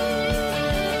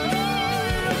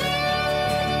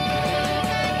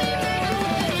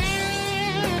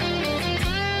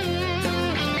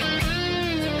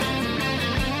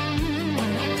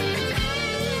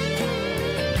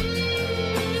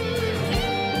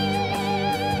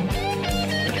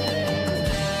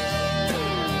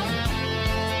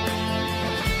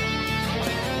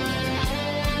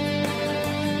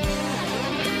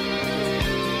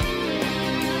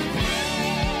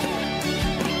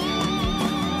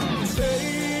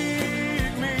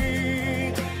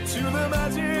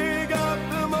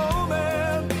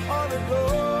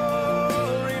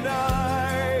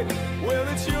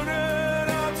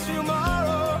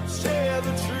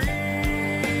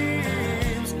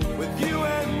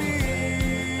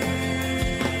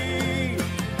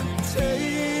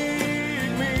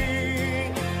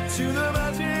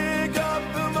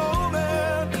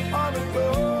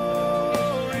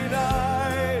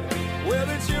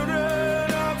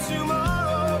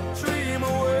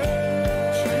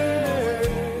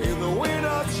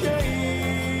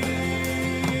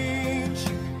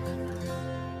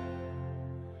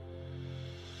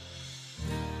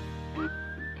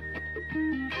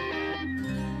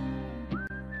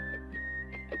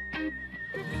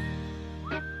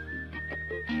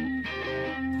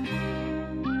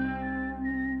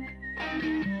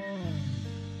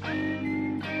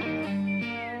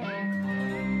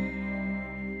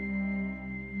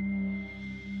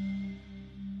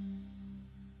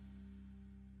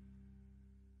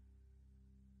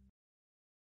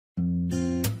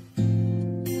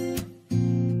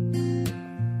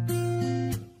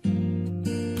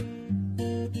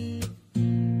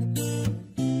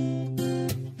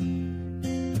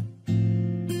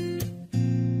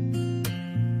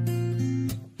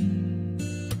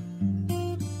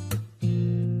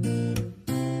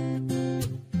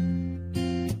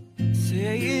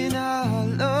 Saying I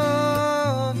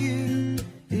love you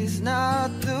is not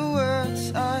the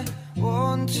words I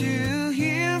want to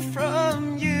hear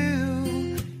from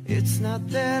you. It's not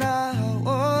that I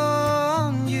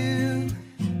want you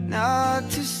not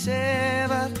to say,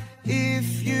 but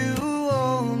if you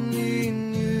only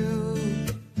knew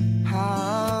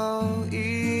how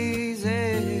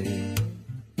easy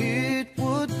it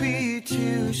would be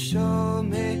to show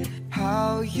me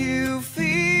how you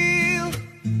feel.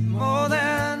 More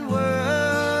than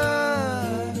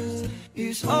words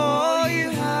is all you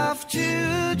have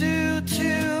to do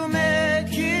to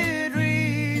make it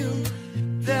real.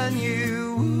 Then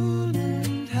you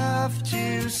wouldn't have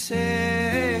to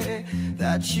say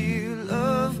that you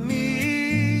love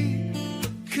me,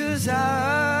 'cause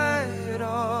I'd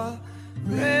already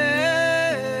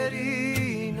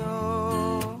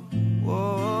know.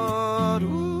 What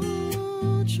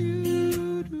would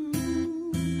you do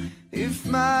if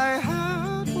my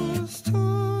heart was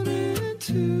torn in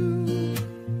two?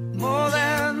 More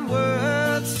than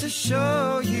words to show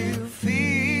you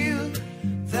feel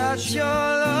that your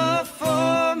love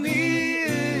for me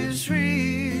is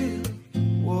real.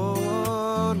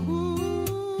 What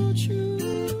would you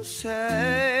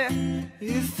say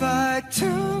if I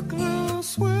took those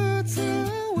words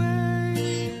away?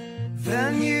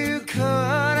 Then you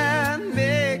couldn't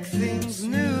make things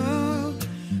new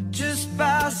just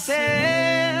by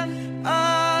saying I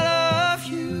love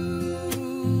you.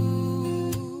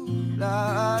 La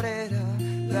da da,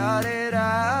 la da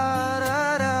da, da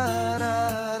da da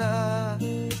da.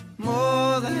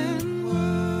 More than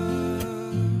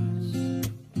words.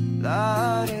 La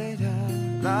da da,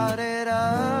 la da da.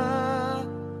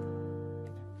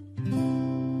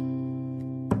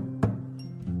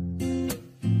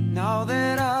 Now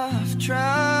that I've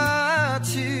tried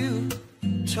to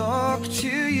talk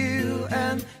to you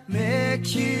and make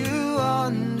you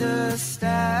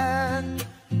understand,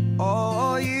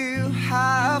 all you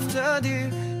have to do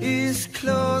is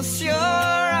close your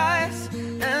eyes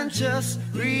and just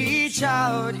reach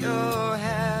out your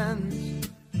hand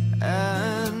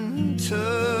and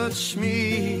touch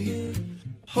me.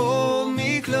 Hold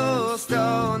me close,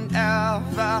 don't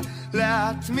ever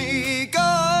let me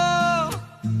go.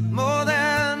 More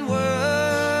than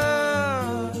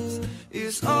words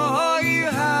is all you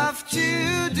have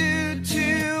to do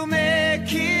to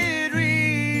make it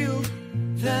real.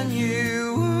 Then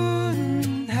you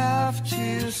wouldn't have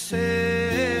to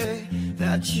say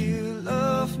that you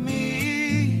love me,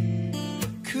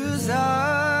 'cause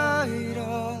I'd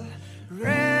already.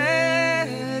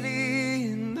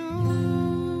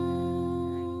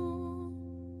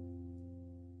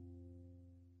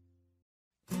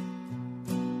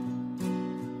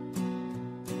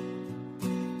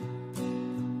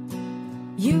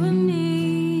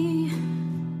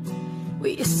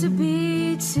 to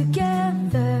be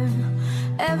together,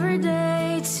 every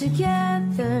day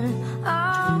together,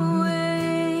 always.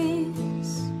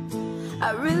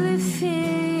 I really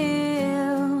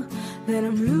feel that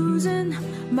I'm losing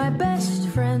my best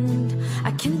friend.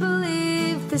 I can't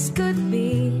believe this could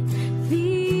be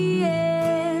the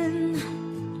end.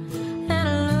 And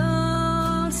it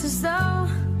looks as though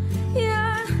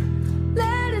you're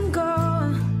letting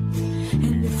go.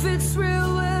 And if it's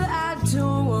real, well, I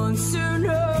don't want to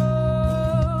know.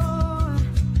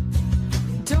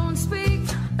 Don't speak,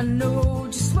 I know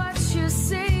just what you're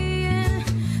saying,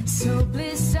 so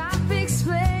please stop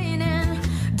explaining.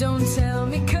 Don't tell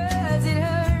me 'cause it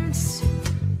hurts.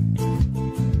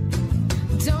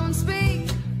 Don't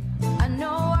speak, I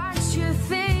know what you're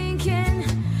thinking,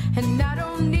 and I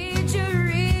don't need your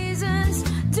reasons.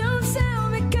 Don't tell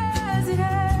me 'cause it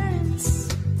hurts.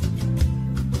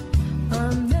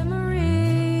 Our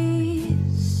memories,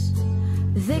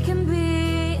 they can be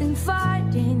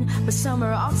inviting, but some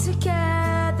are all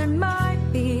together might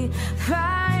be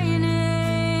frightening.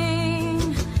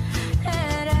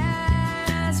 And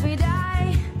as we die,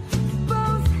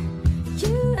 both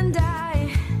you and I,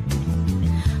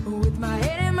 with my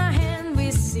head in my hand, we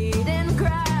sit and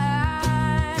cry.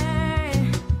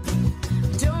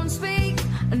 Don't speak,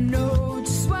 I know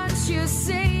just what you're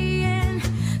saying,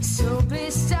 so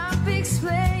please stop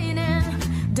explaining.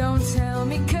 Don't tell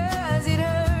me 'cause it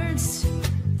hurts.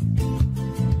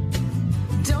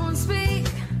 Don't speak,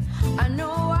 I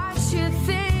know what you're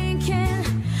thinking,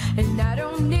 and I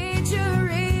don't need your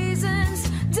reasons.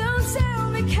 Don't tell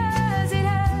me 'cause it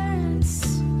hurts.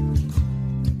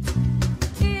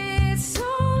 It's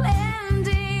all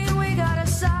ending, we gotta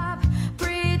stop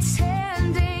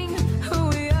pretending who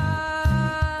we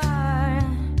are.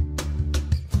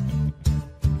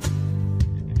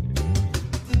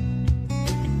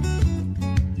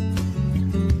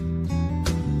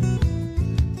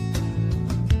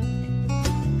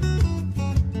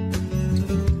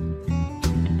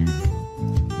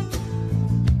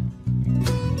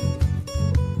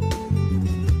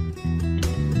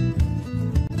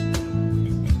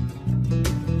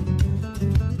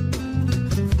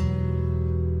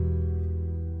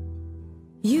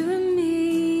 You and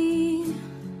me,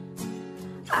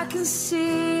 I can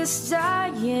see us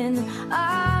dying,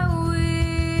 are we?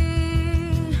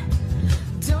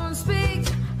 Don't speak,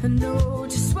 I know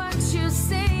just what you're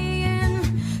saying,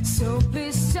 so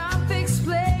please stop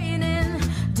explaining.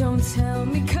 Don't tell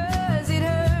me 'cause it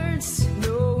hurts.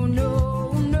 No, no,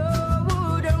 no,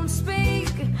 don't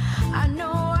speak, I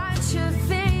know what you're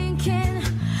thinking,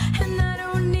 and I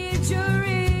don't need your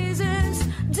reasons.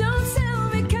 Don't tell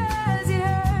me 'cause it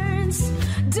hurts.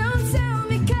 Don't tell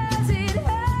me 'cause it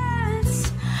hurts.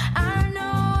 I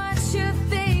know what you're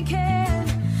thinking,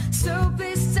 so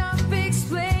please stop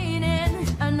explaining.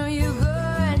 I know you're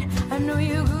good, I know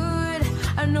you're good,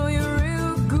 I know you're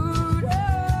real good.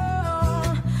 Oh,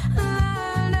 la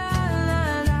la la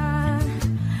la,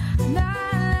 la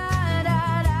la la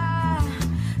la.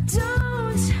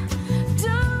 Don't,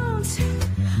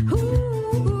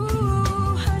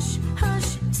 ooh, hush,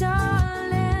 hush,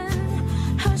 darling,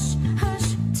 hush, hush,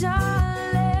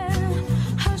 darling,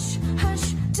 hush, hush.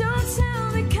 Don't tell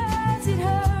me 'cause it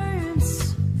hurts.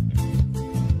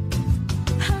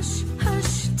 Hush,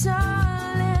 hush,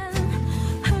 darling,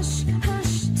 hush,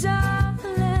 hush,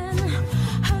 darling,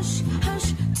 hush, hush.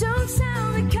 Don't tell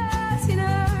me 'cause it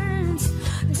hurts.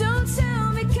 Don't tell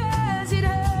me 'cause it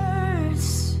hurts.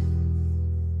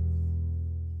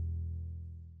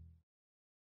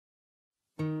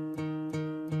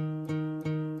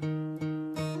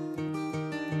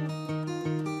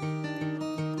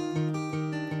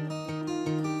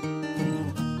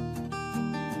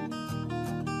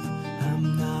 I'm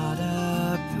not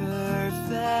a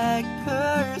perfect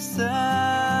person.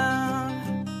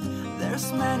 There's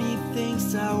many things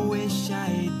I wish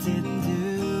I didn't do,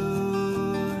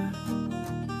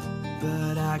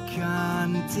 but I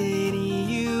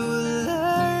continue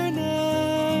learning.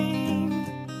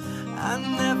 I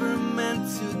never meant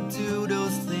to do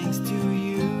those things to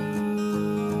you,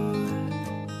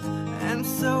 and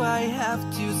so I have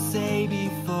to say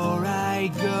before I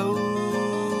go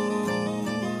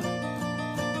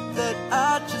that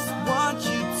I just want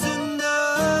you to know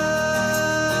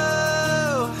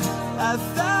I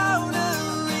found a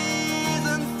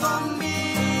reason for me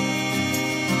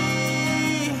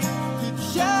to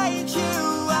change who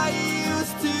I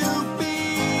used to be,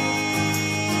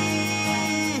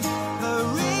 a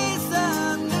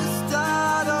reason to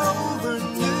start over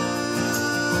new,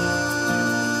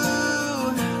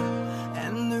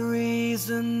 and the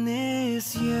reason is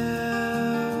you.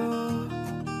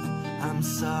 I'm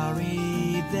sorry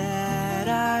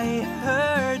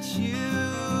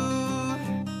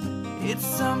It's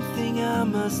something I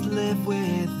must live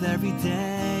with every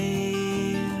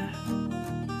day.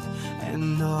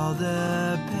 And all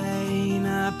the pain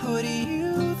I put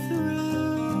you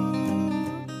through,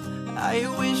 I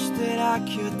wish that I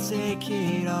could take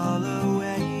it all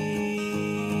away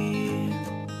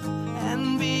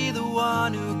and be the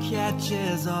one who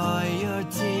catches all your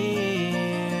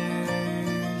tears.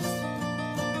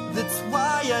 That's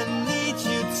why I need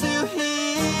you to hear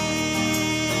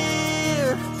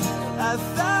I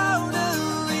found a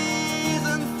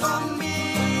reason for me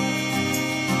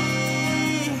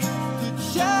to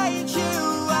change who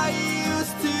I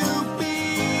used to be.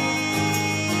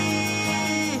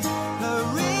 A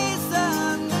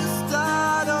reason to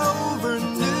start over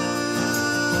new.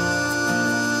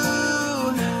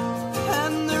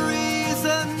 And the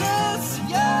reason is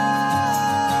you.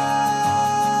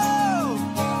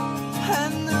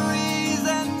 And the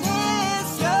reason is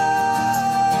you.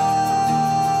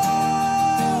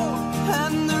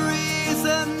 And the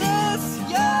reason is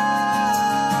you.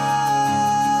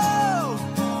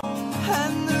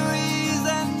 And the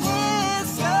reason is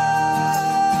you.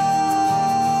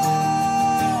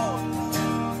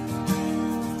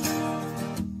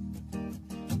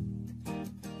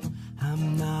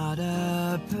 I'm not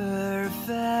a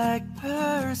perfect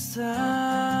person.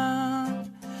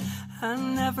 I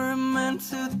never meant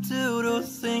to do those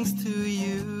things to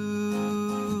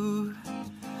you.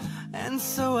 And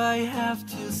so I have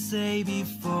to say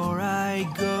before I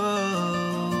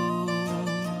go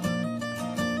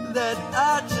that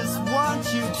I just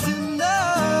want you to know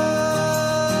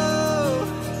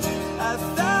I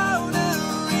found a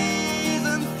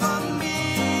reason for me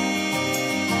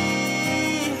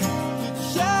to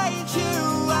change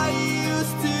who I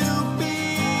used to be.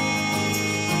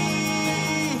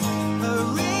 A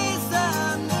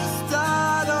reason to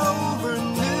start over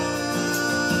new.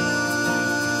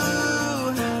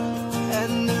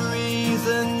 And the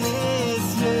reason is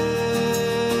you.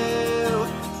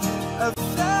 I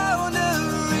found a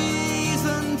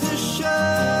reason to show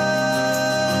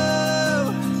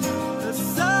a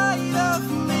side of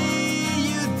me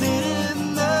you didn't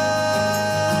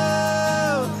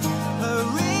know. A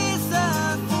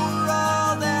reason for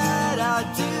all that I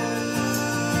do.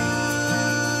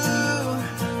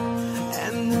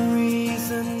 And the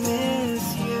reason is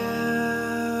you.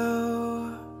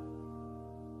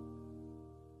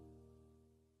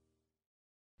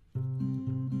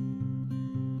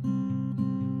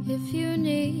 If you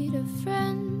need a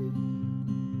friend,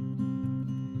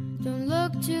 don't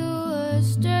look to a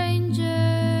stranger.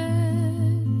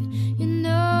 You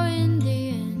know in the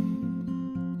end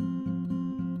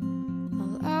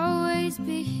I'll always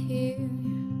be here.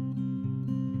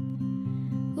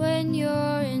 When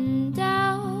you're in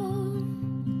doubt,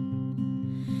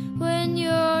 when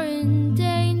you're in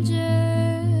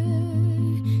danger,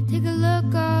 take a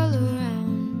look all around.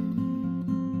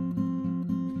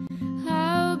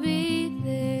 I'll be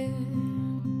there.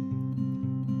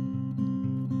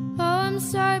 Oh, I'm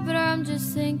sorry, but I'm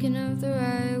just thinking of the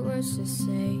right words to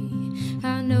say.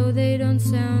 I know they don't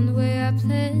sound the way I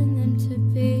planned them to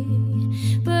be,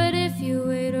 but if you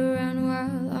wait around a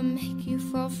while, I'll make you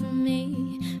fall for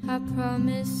me. I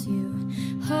promise you,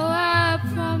 oh, I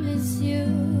promise you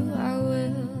I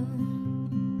will.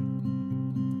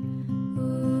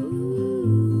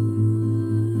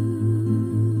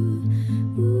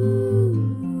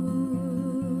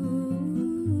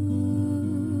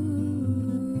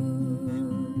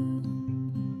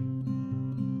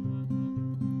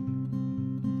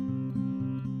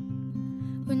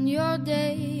 When your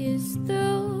day is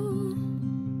through,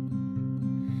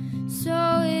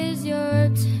 so is your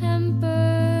temper.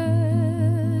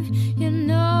 You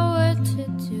know what to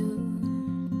do.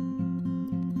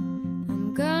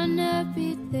 I'm gonna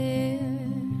be there.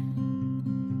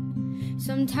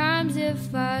 Sometimes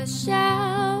if I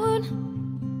shout,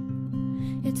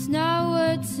 it's not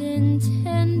what's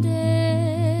intended.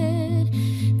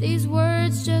 These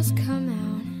words just come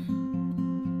out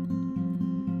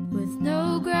with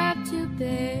no grab to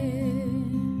bear.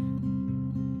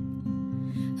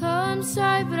 Oh, I'm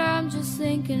sorry, but I'm just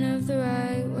thinking of the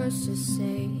right words to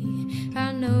say.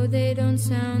 I know they don't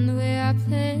sound the way I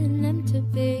planned them to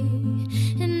be.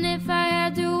 And if I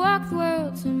had to walk the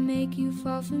world to make you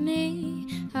fall for me,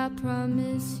 I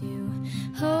promise you,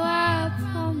 oh, I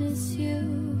promise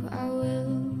you I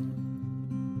will.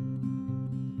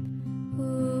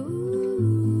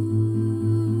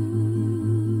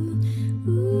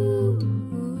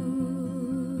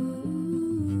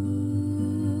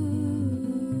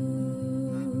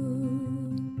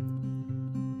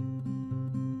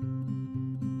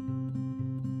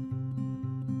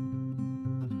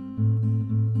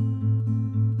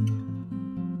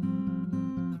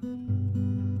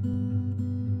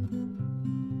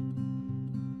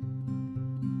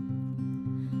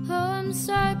 I'm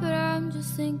sorry, but I'm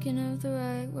just thinking of the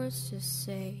right words to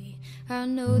say. I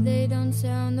know they don't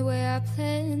sound the way I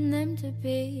planned them to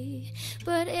be,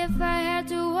 but if I had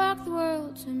to walk the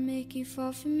world to make you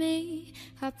fall for me,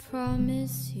 I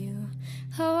promise you,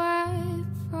 oh I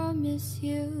promise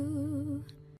you.